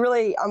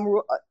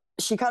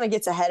 She kind of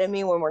gets ahead of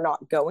me when we're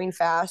not going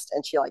fast,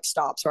 and she like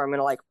stops, or I'm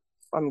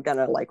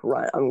gonna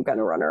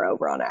run her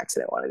over on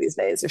accident one of these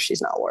days if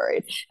she's not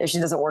worried, if she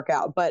doesn't work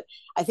out. But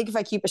I think if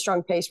I keep a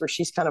strong pace where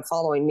she's kind of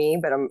following me,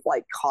 but I'm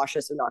like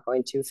cautious of not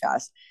going too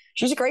fast.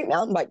 She's a great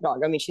mountain bike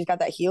dog. I mean, she's got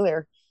that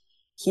healer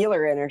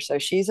in her. So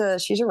she's a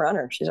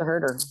runner. She's a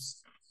herder.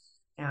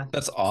 Yeah.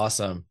 That's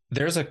awesome.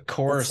 There's a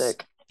course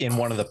in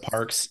one of the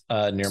parks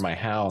near my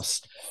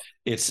house.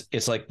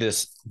 It's like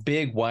this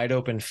big wide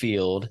open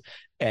field,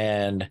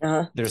 and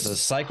there's a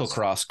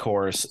cyclocross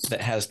course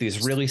that has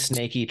these really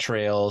snaky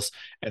trails,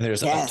 and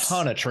there's a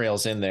ton of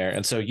trails in there.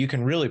 And so you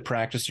can really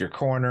practice your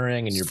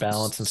cornering and your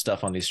balance and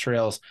stuff on these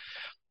trails.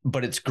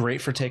 But it's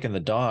great for taking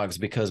the dogs,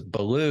 because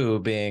Baloo,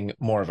 being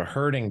more of a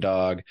herding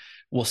dog,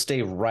 will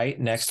stay right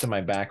next to my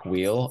back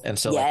wheel. And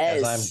so like,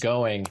 as I'm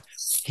going,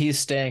 he's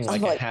staying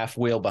like a half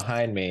wheel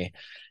behind me.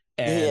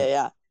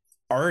 And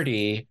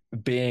Artie,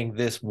 being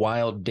this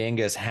wild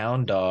dingus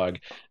hound dog,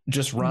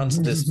 just runs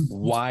this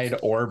wide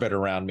orbit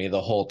around me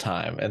the whole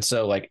time. And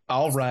so like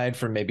I'll ride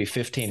for maybe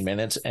 15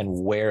 minutes and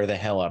wear the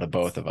hell out of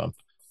both of them.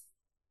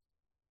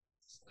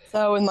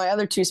 So with my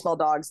other two small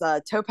dogs,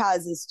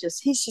 Topaz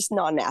he's just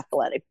not an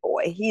athletic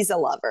boy. He's a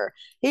lover.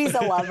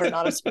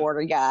 Not a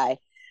sporty guy.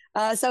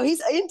 So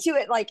he's into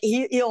it. Like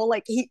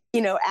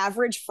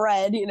average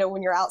Fred,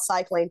 when you're out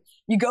cycling,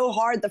 you go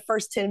hard the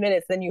first 10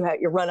 minutes, then you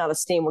run out of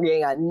steam where you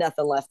ain't got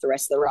nothing left the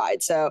rest of the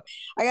ride. So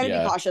I got to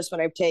be cautious when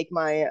I take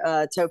my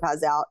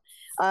Topaz out.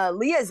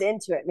 Leah's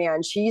into it,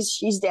 man.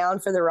 She's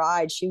down for the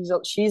ride. She's a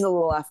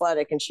little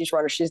athletic, and she's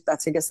runner.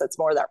 I guess that's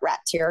more of that rat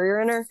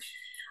terrier in her.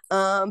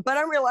 But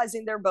I'm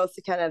realizing they're both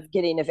kind of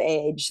getting of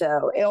age.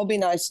 So it'll be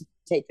nice to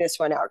take this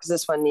one out, because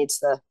this one needs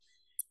the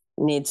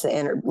needs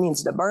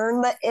to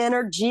burn the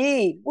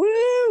energy.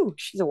 Woo!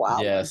 She's a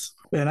wild Yes.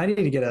 Man, I need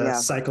to get a Yeah.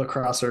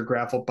 cyclocross or a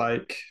gravel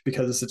bike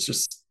because it's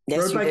just Yes,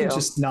 road you biking do.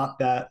 just not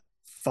that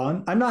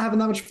fun. I'm not having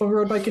that much fun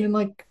road biking in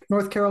like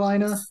North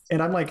Carolina,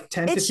 and I'm like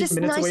 10, It's 15 just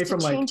minutes nice away to from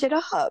like change it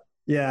up.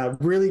 yeah,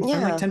 really. I'm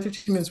Yeah. like 10,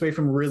 15 minutes away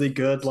from really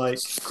good like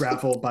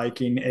gravel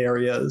biking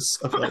areas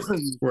of like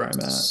where I'm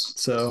at.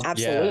 So,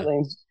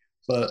 Absolutely.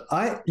 but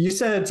you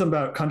said something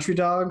about country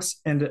dogs,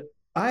 and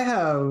I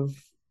have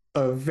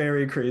a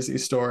very crazy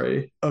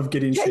story of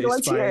getting Okay, chased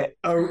let's hear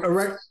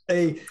by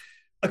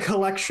a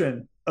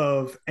collection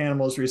of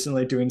animals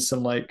recently doing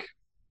some like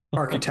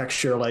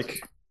architecture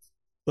like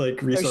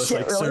resource shit,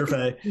 like really?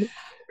 survey.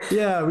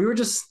 Yeah, we were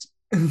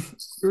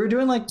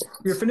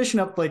finishing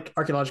up like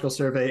archaeological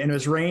survey, and it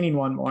was raining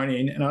one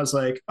morning, and I was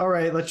like, all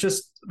right,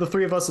 the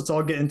three of us, let's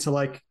all get into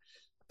like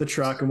the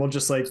truck and we'll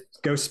just like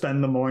go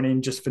spend the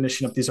morning just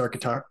finishing up these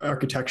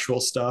architectural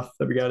stuff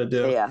that we got to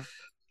do. Yeah.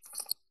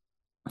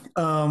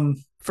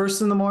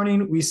 First in the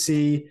morning, we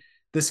see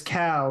this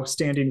cow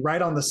standing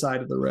right on the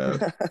side of the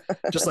road,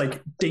 just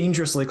like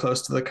dangerously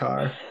close to the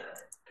car.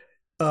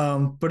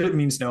 But it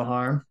means no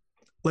harm.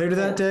 Later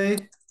that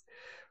day,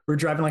 we're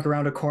driving like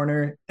around a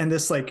corner, and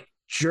this like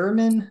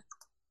German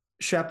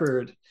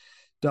Shepherd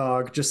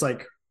dog just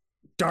like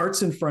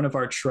darts in front of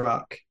our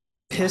truck,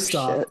 pissed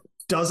off, shit.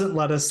 doesn't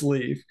let us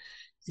leave.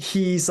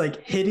 He's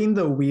like hitting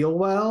the wheel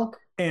well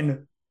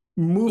and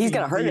moving. He's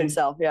gonna hurt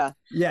himself. Yeah.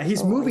 Yeah,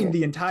 he's moving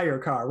the entire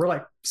car. We're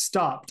like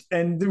stopped,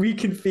 and we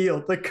can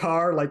feel the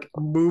car like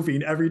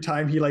moving every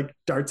time he like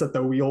darts at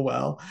the wheel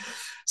well.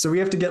 So we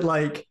have to get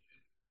like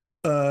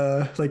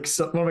one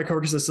of my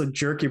coworkers does a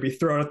jerky. We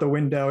throw it out the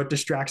window. It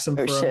distracts him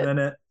for a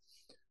minute.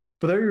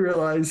 But then we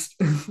realized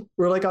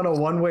we're like on a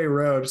one-way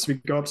road. So we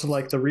go up to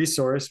like the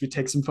resource. We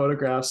take some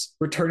photographs.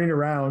 We're turning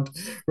around.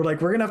 We're like,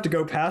 we're gonna have to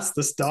go past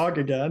this dog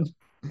again.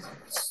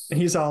 And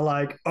he's all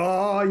like,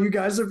 "Oh, you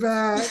guys are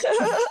back."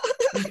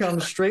 He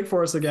comes straight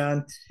for us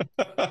again,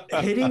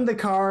 hitting the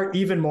car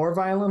even more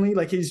violently.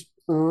 Like he's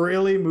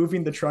really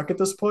moving the truck at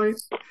this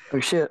point. Oh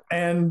shit.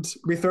 And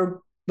we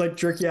throw like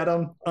jerky at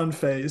him,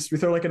 unfazed. We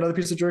throw like another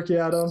piece of jerky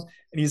at him,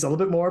 and he's a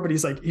little bit more, but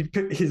he's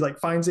like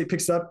finds it,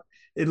 picks it up.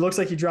 It looks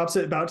like he drops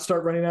it, about to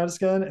start running at us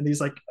again, and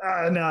he's like,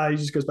 nah, he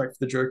just goes back for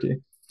the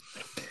jerky.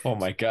 Oh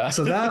my god.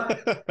 So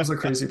that was a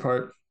crazy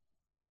part.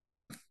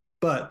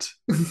 But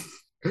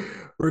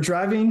we're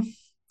driving,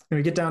 and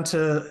we get down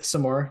to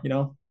some more,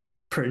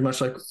 pretty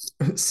much like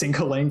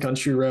single lane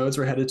country roads.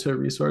 We're headed to a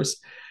resource,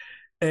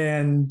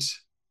 and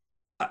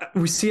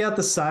we see at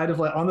the side of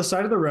on the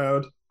side of the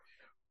road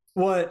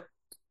what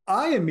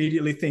I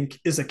immediately think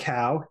is a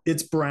cow.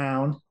 It's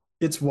brown,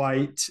 it's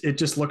white, it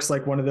just looks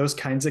like one of those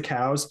kinds of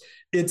cows.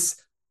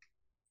 It's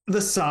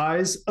the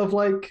size of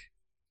like,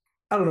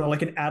 I don't know,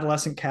 like an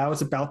adolescent cow.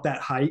 It's about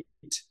that height.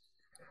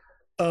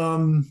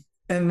 And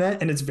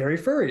it's very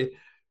furry.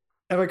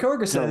 And my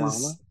coworker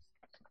says,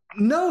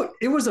 no,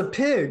 it was a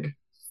pig.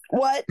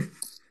 What?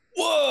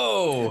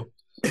 Whoa.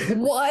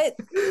 What?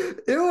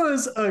 It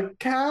was a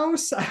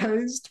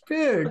cow-sized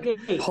pig.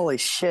 Okay. Holy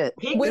shit.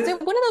 Was it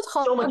one of those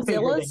So much bigger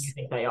than hogzillas? you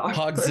think they are.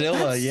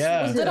 Hogzilla,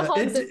 yeah. Was it a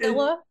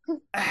hogzilla?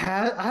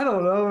 I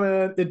don't know,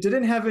 man. It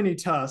didn't have any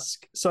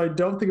tusk, so I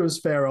don't think it was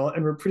feral.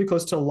 And we're pretty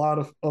close to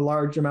a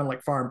large amount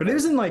like farm, but it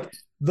was in like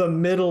the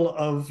middle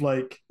of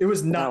like, it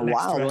was not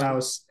next to a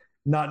house.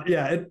 Not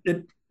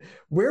it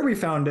where we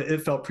found it,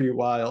 it felt pretty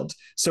wild.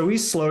 So we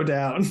slow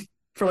down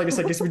for like a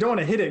second. So we don't want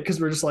to hit it because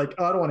we're just like,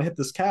 oh, I don't want to hit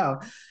this cow.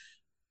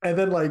 And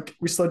then like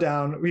we slow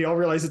down, we all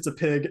realize it's a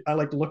pig. I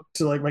like look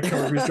to like my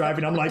coworker who's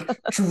driving. I'm like,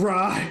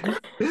 drive.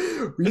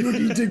 You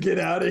need to get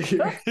out of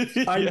here.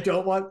 I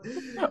don't want.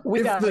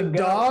 If the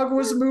dog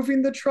was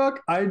moving the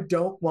truck, I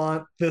don't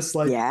want this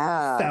like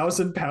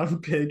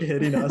 1,000-pound pig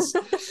hitting us.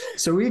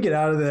 So we get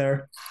out of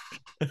there.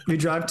 We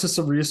drive to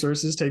some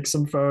resources, take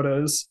some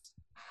photos.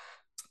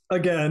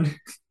 Again,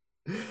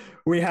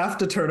 we have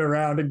to turn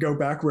around and go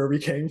back where we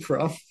came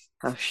from.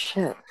 Oh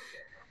shit.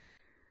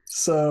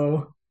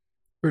 So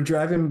we're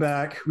driving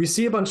back. We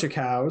see a bunch of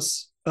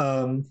cows.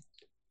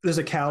 There's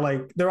a cow,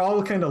 like they're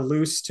all kind of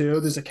loose too.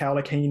 There's a cow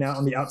like hanging out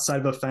on the outside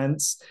of a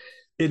fence.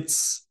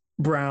 It's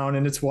brown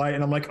and it's white.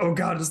 And I'm like, oh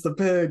God, it's the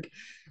pig.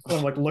 And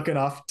I'm like looking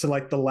off to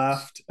like the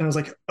left. And I was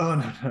like, oh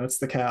no, it's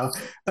the cow.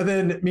 And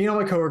then me and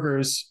all my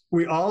coworkers,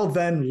 we all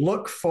then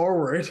look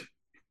forward,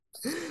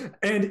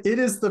 and it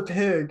is the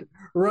pig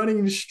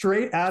running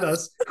straight at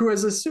us, who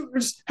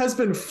has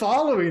been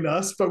following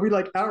us, but we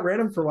like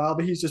outran him for a while,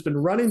 but he's just been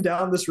running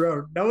down this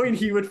road knowing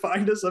he would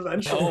find us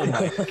eventually.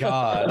 Oh my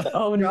god.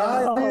 Oh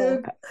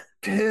no.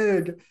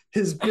 Pig,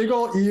 his big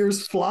old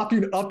ears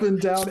flopping up and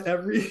down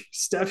every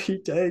step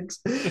he takes,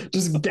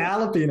 just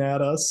galloping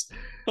at us.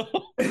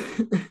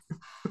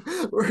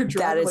 We're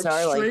driving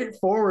straight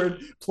forward,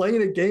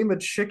 playing a game of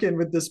chicken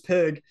with this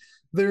pig.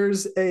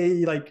 There's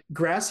a like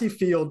grassy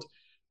field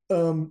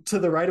to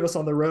the right of us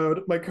on the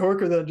road. My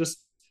coworker then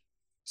just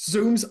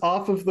zooms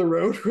off of the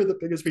road where the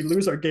pig is. We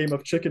lose our game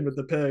of chicken with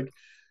the pig.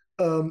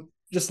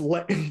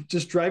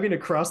 Just driving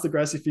across the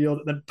grassy field,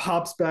 and then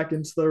pops back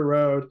into the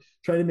road,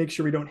 trying to make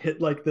sure we don't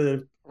hit like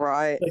the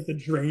Right. like the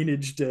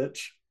drainage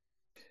ditch.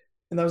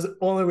 And that was the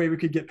only way we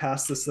could get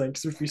past this thing.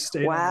 Because if we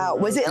stayed, Wow.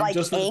 Was it like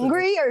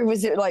angry or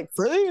was it like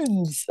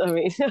friends? I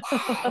mean,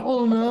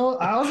 oh no,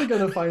 I wasn't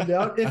gonna find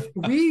out if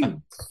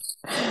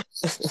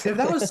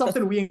that was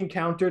something we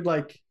encountered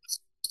like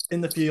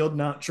in the field,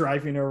 not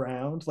driving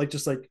around, like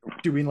just like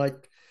doing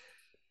like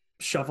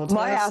shovel tasks.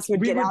 My ass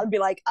would get out and be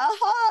like, a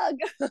hug.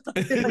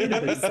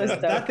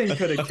 That thing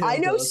could have killed I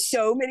know us.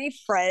 so many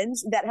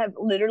friends that have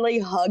literally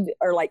hugged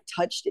or like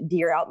touched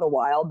deer out in the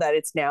wild that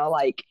it's now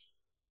like,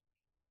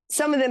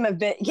 some of them have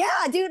been, yeah,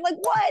 dude, like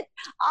what?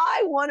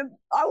 I want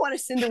a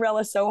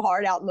Cinderella so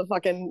hard out in the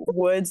fucking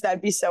woods.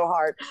 That'd be so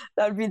hard.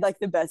 That would be like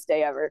the best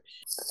day ever.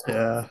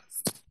 Yeah.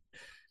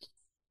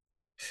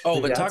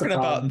 Oh, but Yeah, talking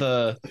about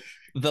the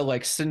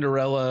like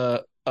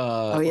Cinderella,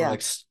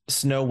 like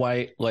Snow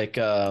White, like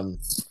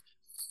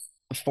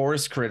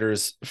forest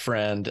critters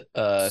friend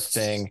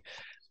thing.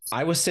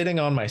 I was sitting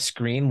on my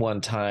screen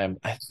one time.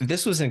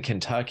 This was in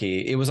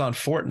Kentucky. It was on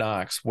Fort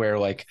Knox, where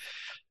like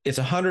it's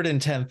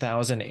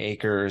 110,000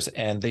 acres,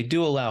 and they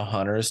do allow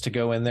hunters to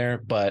go in there,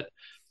 but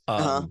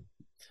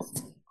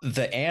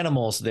the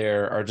animals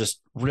there are just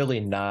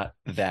really not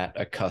that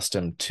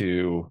accustomed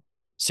to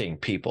seeing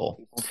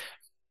people.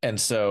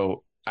 And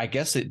so I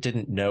guess it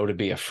didn't know to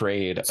be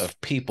afraid of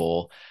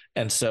people.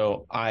 And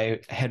so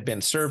I had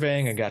been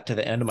surveying and got to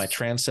the end of my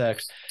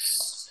transect.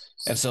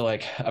 And so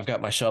like I've got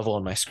my shovel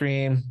and my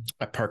screen,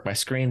 I park my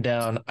screen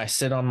down, I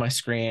sit on my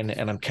screen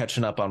and I'm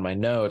catching up on my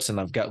notes, and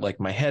I've got like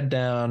my head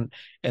down.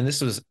 And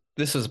this was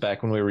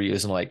back when we were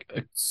using like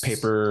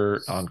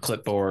paper on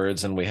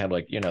clipboards, and we had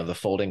like, the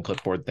folding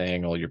clipboard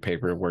thing, all your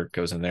paperwork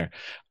goes in there.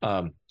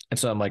 And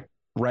so I'm like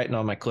writing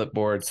on my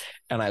clipboard,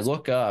 and I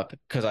look up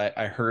because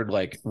I heard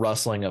like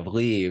rustling of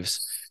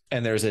leaves,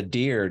 and there's a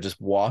deer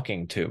just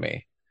walking to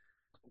me.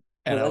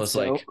 And I was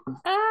like,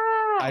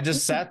 I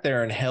just sat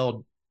there and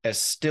held as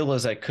still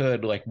as I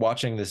could, like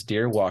watching this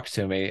deer walk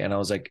to me. And I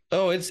was like,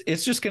 oh, it's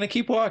just going to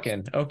keep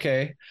walking.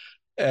 Okay.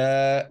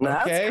 That's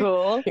okay.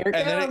 cool. And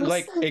then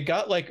it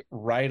got like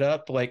right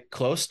up, like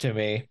close to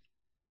me.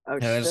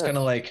 And I just kind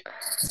of like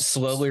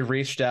slowly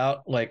reached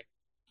out, like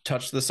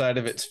touched the side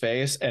of its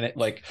face, and it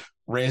like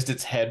raised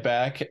its head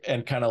back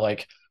and kind of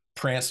like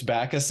pranced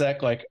back a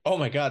sec, like, oh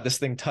my God, this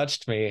thing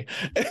touched me.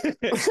 And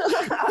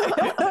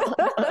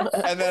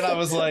then I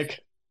was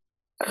like,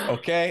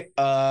 okay,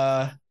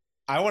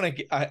 I want to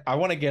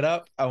get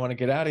up. I want to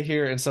get out of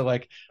here. And so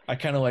like, I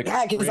kind of like,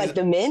 yeah, because like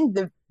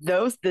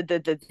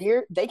the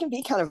deer, they can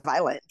be kind of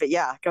violent, but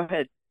yeah, go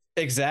ahead.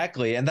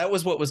 Exactly. And that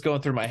was what was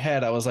going through my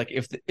head. I was like,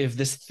 if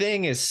this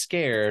thing is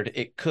scared,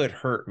 it could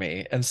hurt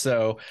me. And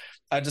so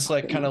I just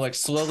like kind of like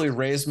slowly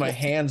raised my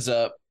hands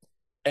up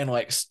and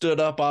like stood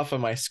up off of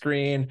my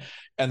screen,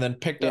 and then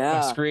picked up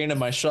my screen and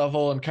my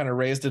shovel and kind of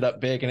raised it up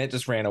big, and it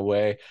just ran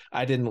away.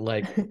 I didn't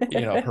like,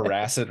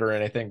 harass it or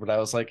anything, but I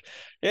was like,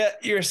 yeah,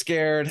 you're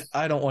scared.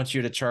 I don't want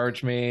you to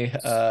charge me.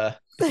 You're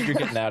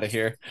getting out of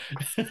here.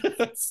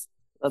 That's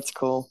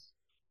cool.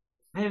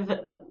 I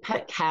have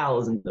pet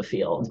cows in the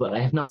field, but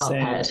I have not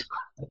pet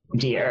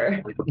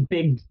deer.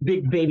 Big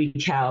baby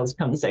cows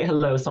come say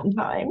hello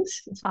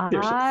sometimes.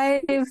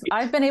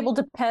 I've been able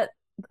to pet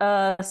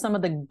some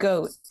of the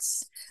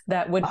goats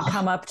that would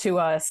come up to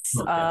us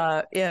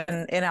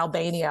in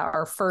Albania,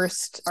 our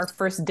first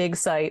dig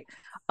site.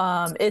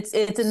 It's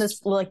in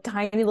this like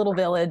tiny little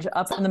village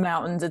up in the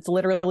mountains. It's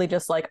literally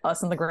just like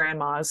us and the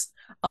grandmas,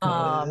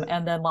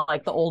 and then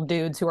like the old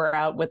dudes who are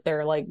out with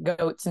their like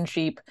goats and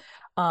sheep.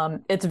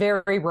 It's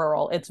very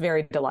rural. It's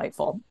very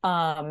delightful.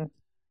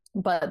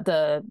 But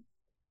the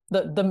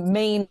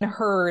main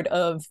herd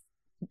of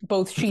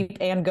both sheep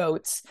and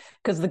goats,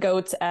 because the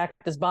goats act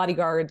as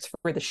bodyguards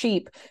for the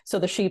sheep, so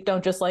the sheep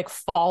don't just like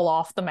fall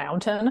off the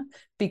mountain,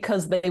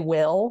 because they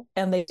will,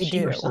 and they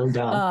do. So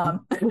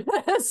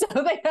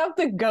they have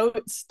the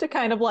goats to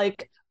kind of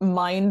like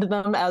mind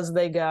them as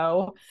they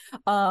go,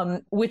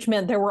 which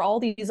meant there were all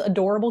these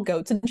adorable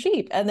goats and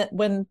sheep. And that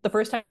when the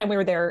first time we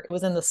were there, it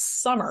was in the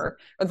summer,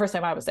 or the first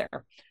time I was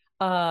there,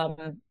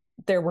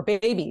 there were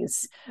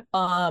babies,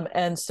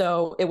 and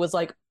so it was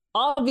like,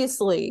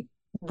 obviously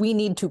we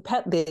need to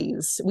pet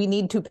these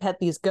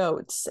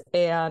goats.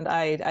 And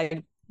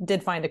I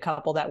did find a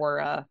couple that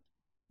were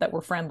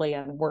friendly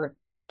and were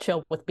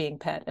chill with being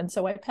pet, and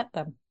so I pet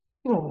them.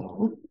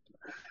 Oh,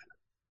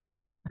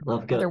 I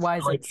love goats.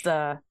 Otherwise, it's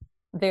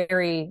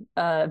very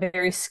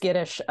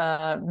skittish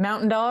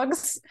mountain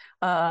dogs.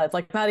 It's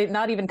like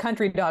not even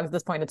country dogs at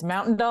this point. It's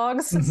mountain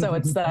dogs. So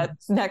it's that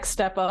next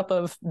step up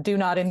of do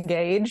not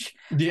engage.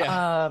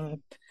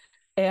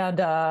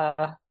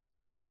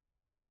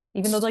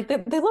 Even though like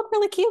they look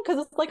really cute,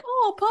 because it's like,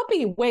 oh,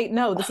 puppy. Wait,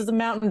 no, this is a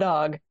mountain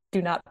dog. Do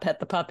not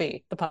pet the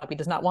puppy. The puppy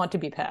does not want to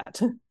be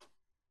pet.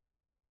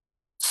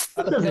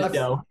 It doesn't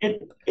know.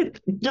 It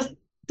just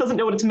doesn't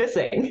know what it's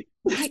missing.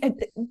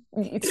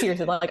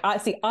 Seriously, like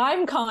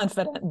I'm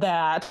confident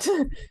that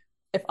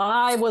if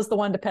I was the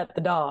one to pet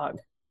the dog,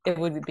 it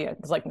would be.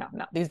 It's like, no,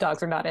 these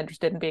dogs are not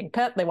interested in being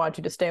pet. They want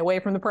you to stay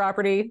away from the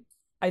property,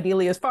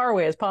 ideally as far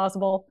away as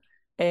possible.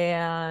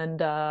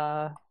 And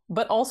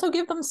but also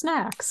give them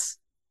snacks.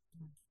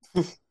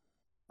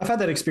 I've had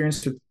that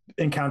experience with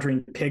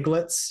encountering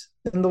piglets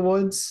in the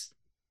woods.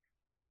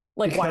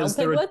 Like wild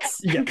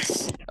piglets?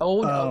 Yes.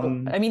 Oh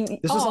no. I mean,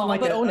 this was on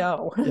like oh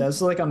no. Yeah, this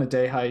was like on a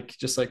day hike,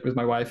 just like with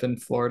my wife in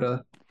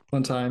Florida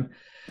one time.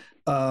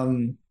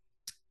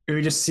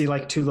 We just see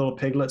like two little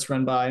piglets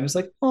run by, and it's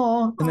like,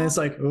 oh, and then it's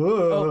like,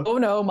 oh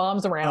no,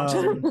 mom's around.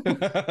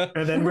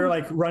 And then we're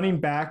like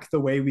running back the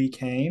way we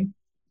came,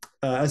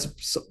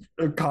 as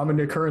a common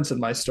occurrence in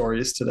my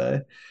stories today.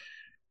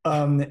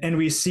 And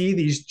we see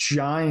these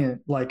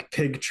giant like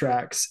pig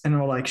tracks, and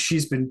we're like,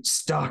 she's been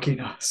stalking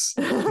us.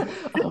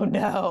 Oh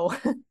no.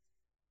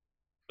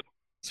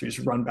 So we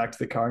just run back to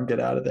the car and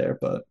get out of there.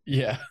 But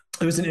yeah,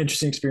 it was an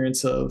interesting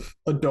experience of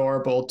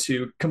adorable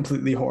to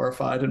completely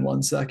horrified in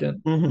 1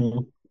 second. Mm-hmm.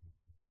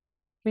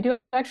 We do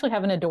actually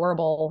have an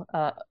adorable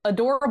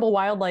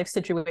wildlife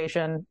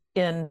situation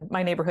in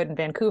my neighborhood in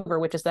Vancouver,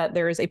 which is that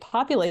there is a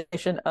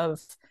population of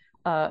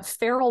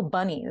feral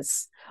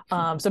bunnies.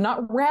 So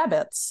not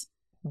rabbits,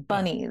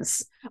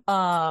 bunnies.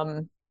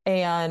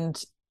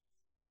 And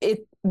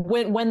it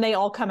when they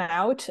all come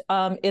out,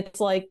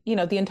 it's like, you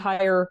know, the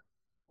entire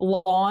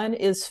lawn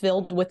is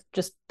filled with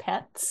just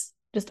pets,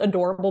 just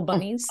adorable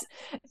bunnies.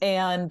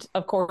 And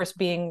of course,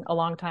 being a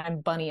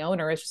longtime bunny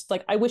owner, it's just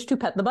like, I wish to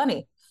pet the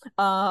bunny.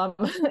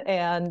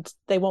 And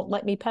they won't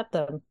let me pet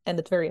them, and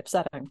it's very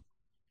upsetting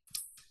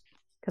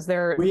because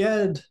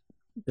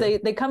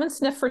they come and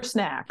sniff for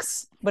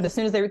snacks, but as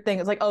soon as they think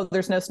it's like, oh,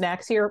 there's no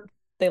snacks here,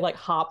 they like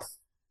hop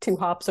 2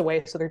 hops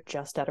away, so they're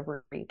just out of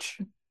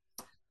reach.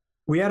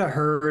 We had a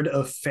herd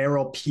of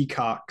feral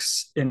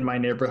peacocks in my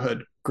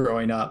neighborhood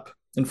growing up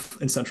in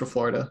Central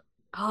Florida.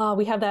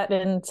 We have that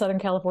in Southern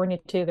California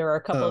too. There are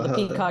a couple of the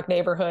peacock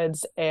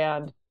neighborhoods,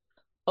 and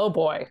oh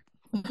boy.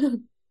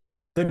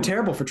 They're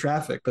terrible for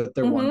traffic, but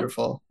they're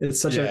wonderful.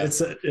 It's such yeah.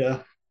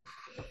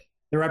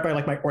 They're right by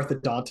like my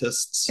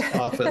orthodontist's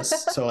office.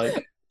 So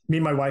like me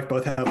and my wife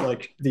both have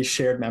like these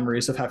shared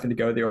memories of having to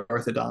go to the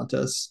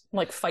orthodontist.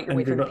 Like fight your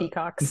way through the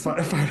peacocks.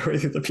 Fight our way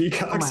through the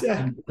peacocks. Oh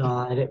my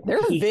God.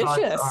 They're peacocks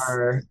vicious.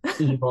 Are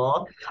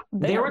evil.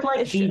 There were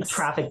like deep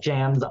traffic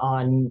jams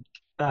on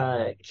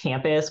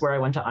campus where I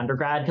went to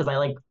undergrad, because I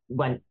like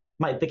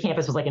the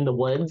campus was like in the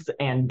woods,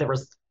 and there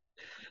was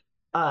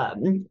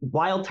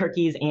wild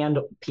turkeys and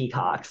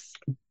peacocks,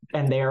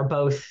 and they are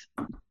both,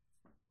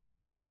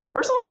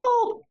 first of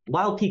all,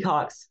 wild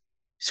peacocks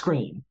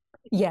scream.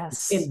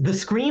 Yes. The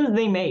screams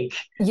they make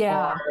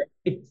are,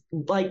 it's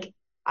like,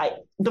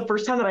 the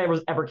first time that I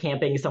was ever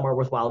camping somewhere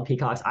with wild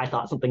peacocks, I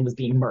thought something was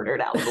being murdered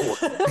out of the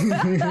woods.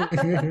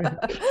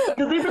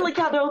 Because they were like,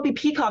 yeah, there will be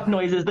peacock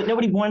noises, but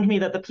nobody warned me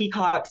that the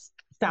peacocks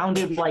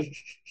sounded like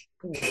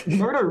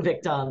murder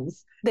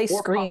victims. They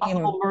scream.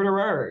 Possible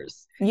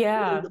murderers.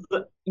 Yeah.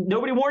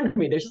 Nobody warned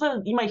me. There's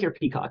just you might hear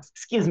peacocks.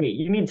 Excuse me.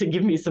 You need to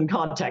give me some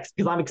context,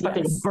 because I'm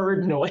expecting a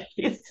bird noise.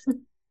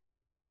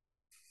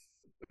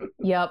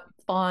 Yep.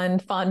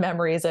 Fond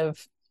memories of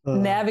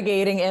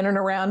navigating in and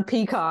around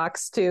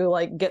peacocks to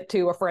like get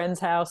to a friend's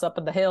house up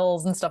in the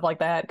hills and stuff like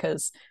that.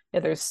 Because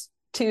there's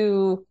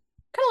two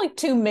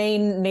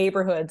main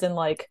neighborhoods in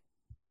like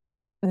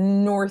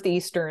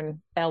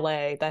northeastern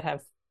LA that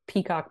have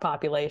peacock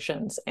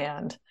populations,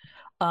 and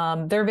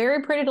they're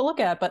very pretty to look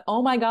at, but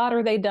oh my God,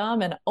 are they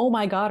dumb, and oh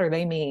my God, are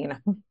they mean.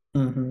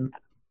 Mm-hmm.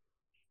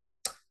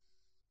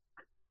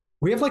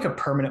 We have like a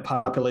permanent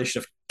population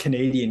of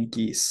Canadian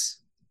geese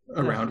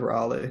around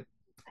Raleigh.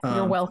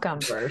 You're welcome.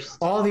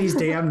 All these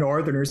damn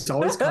northerners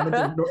always coming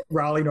to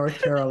Raleigh, North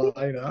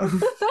Carolina.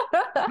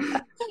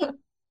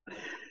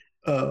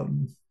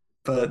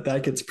 But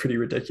that gets pretty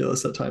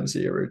ridiculous at times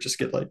of year, where we just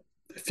get like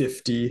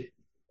 50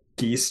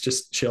 geese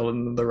just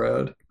chilling in the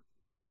road.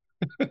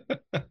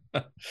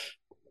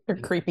 They're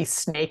creepy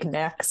snake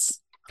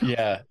necks.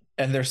 Yeah,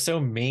 and they're so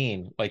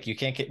mean. Like you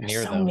can't get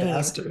near them.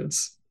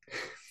 Bastards.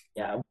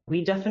 Yeah,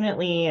 we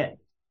definitely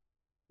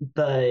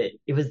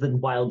it was the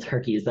wild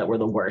turkeys that were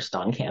the worst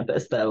on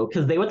campus, though,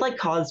 because they would like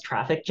cause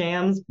traffic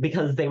jams,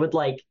 because they would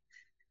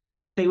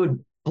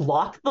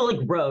block the like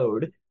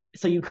road,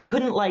 so you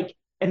couldn't like,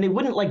 and they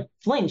wouldn't like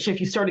flinch if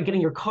you started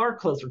getting your car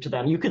closer to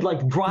them. You could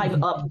like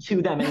drive up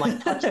to them and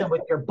like touch them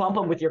bump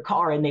them with your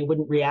car, and they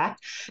wouldn't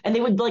react. And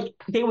they would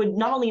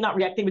not only not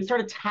react, they would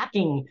start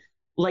attacking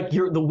like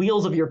the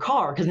wheels of your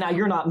car, because now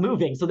you're not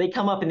moving. So they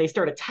come up and they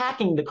start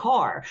attacking the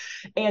car,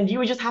 and you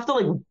would just have to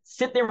like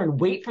sit there and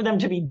wait for them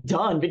to be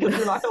done, because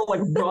you're not going to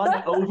like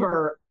run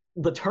over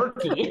the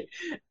turkey.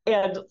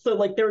 And so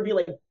like there would be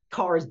like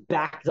cars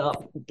backed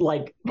up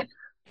like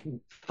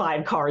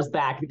 5 cars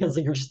back, because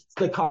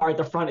the car at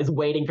the front is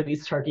waiting for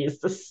these turkeys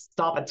to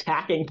stop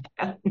attacking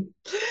them.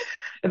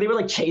 And they would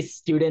like chase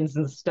students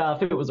and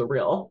stuff. It was a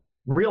real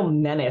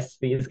menace,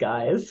 these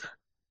guys.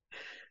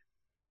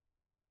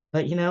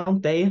 But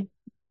they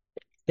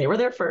were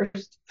there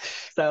first,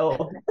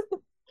 so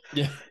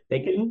yeah,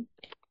 they can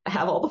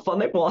have all the fun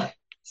they want.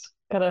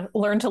 Gotta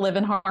learn to live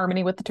in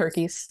harmony with the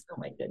turkeys. Oh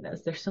my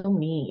goodness, they're so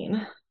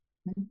mean.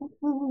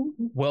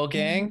 Well,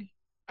 gang,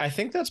 I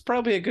think that's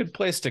probably a good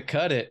place to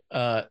cut it.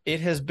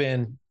 It has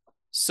been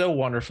so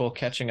wonderful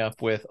catching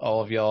up with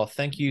all of y'all.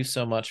 Thank you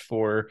so much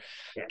for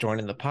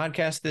joining the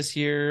podcast this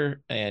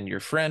year and your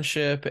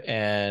friendship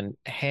and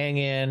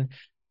hanging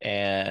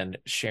and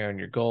sharing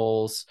your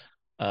goals.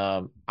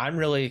 I'm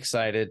really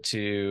excited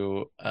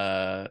to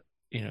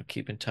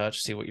keep in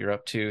touch, see what you're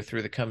up to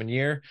through the coming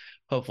year.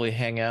 Hopefully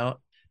hang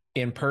out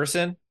in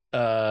person.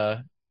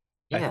 I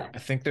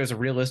think there's a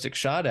realistic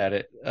shot at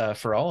it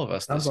for all of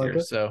us this year.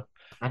 So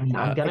I'm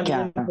gonna be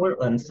in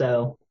Portland,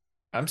 so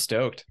I'm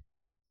stoked.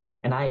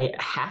 And I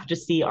have to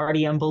see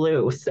Artie and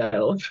Baloo,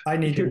 so I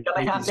need you're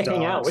gonna have to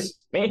hang out with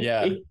me.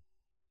 Yeah.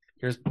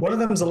 One of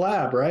them's a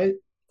lab, right?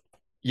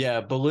 Yeah,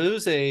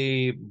 Baloo's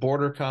a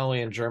Border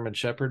Collie and German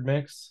Shepherd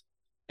mix,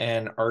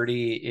 and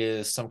Artie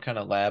is some kind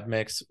of lab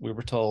mix. We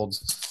were told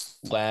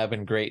lab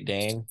and Great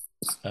Dane.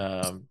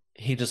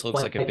 He just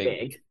looks like a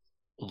big,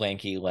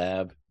 lanky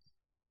lab.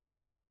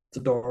 It's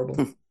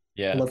adorable.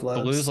 Yeah, love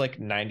labs. Baloo's like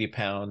 90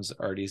 pounds.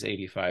 Artie's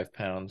 85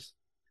 pounds.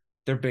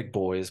 They're big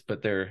boys,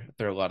 but they're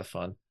a lot of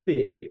fun.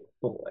 Big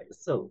boys,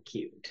 so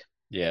cute.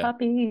 Yeah.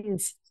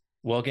 Puppies.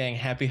 Well, gang,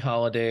 happy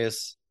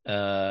holidays.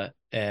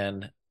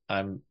 And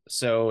I'm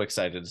so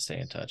excited to stay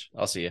in touch.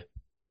 I'll see you.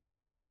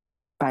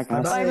 Bye,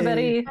 guys. Bye,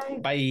 everybody.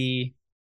 Bye.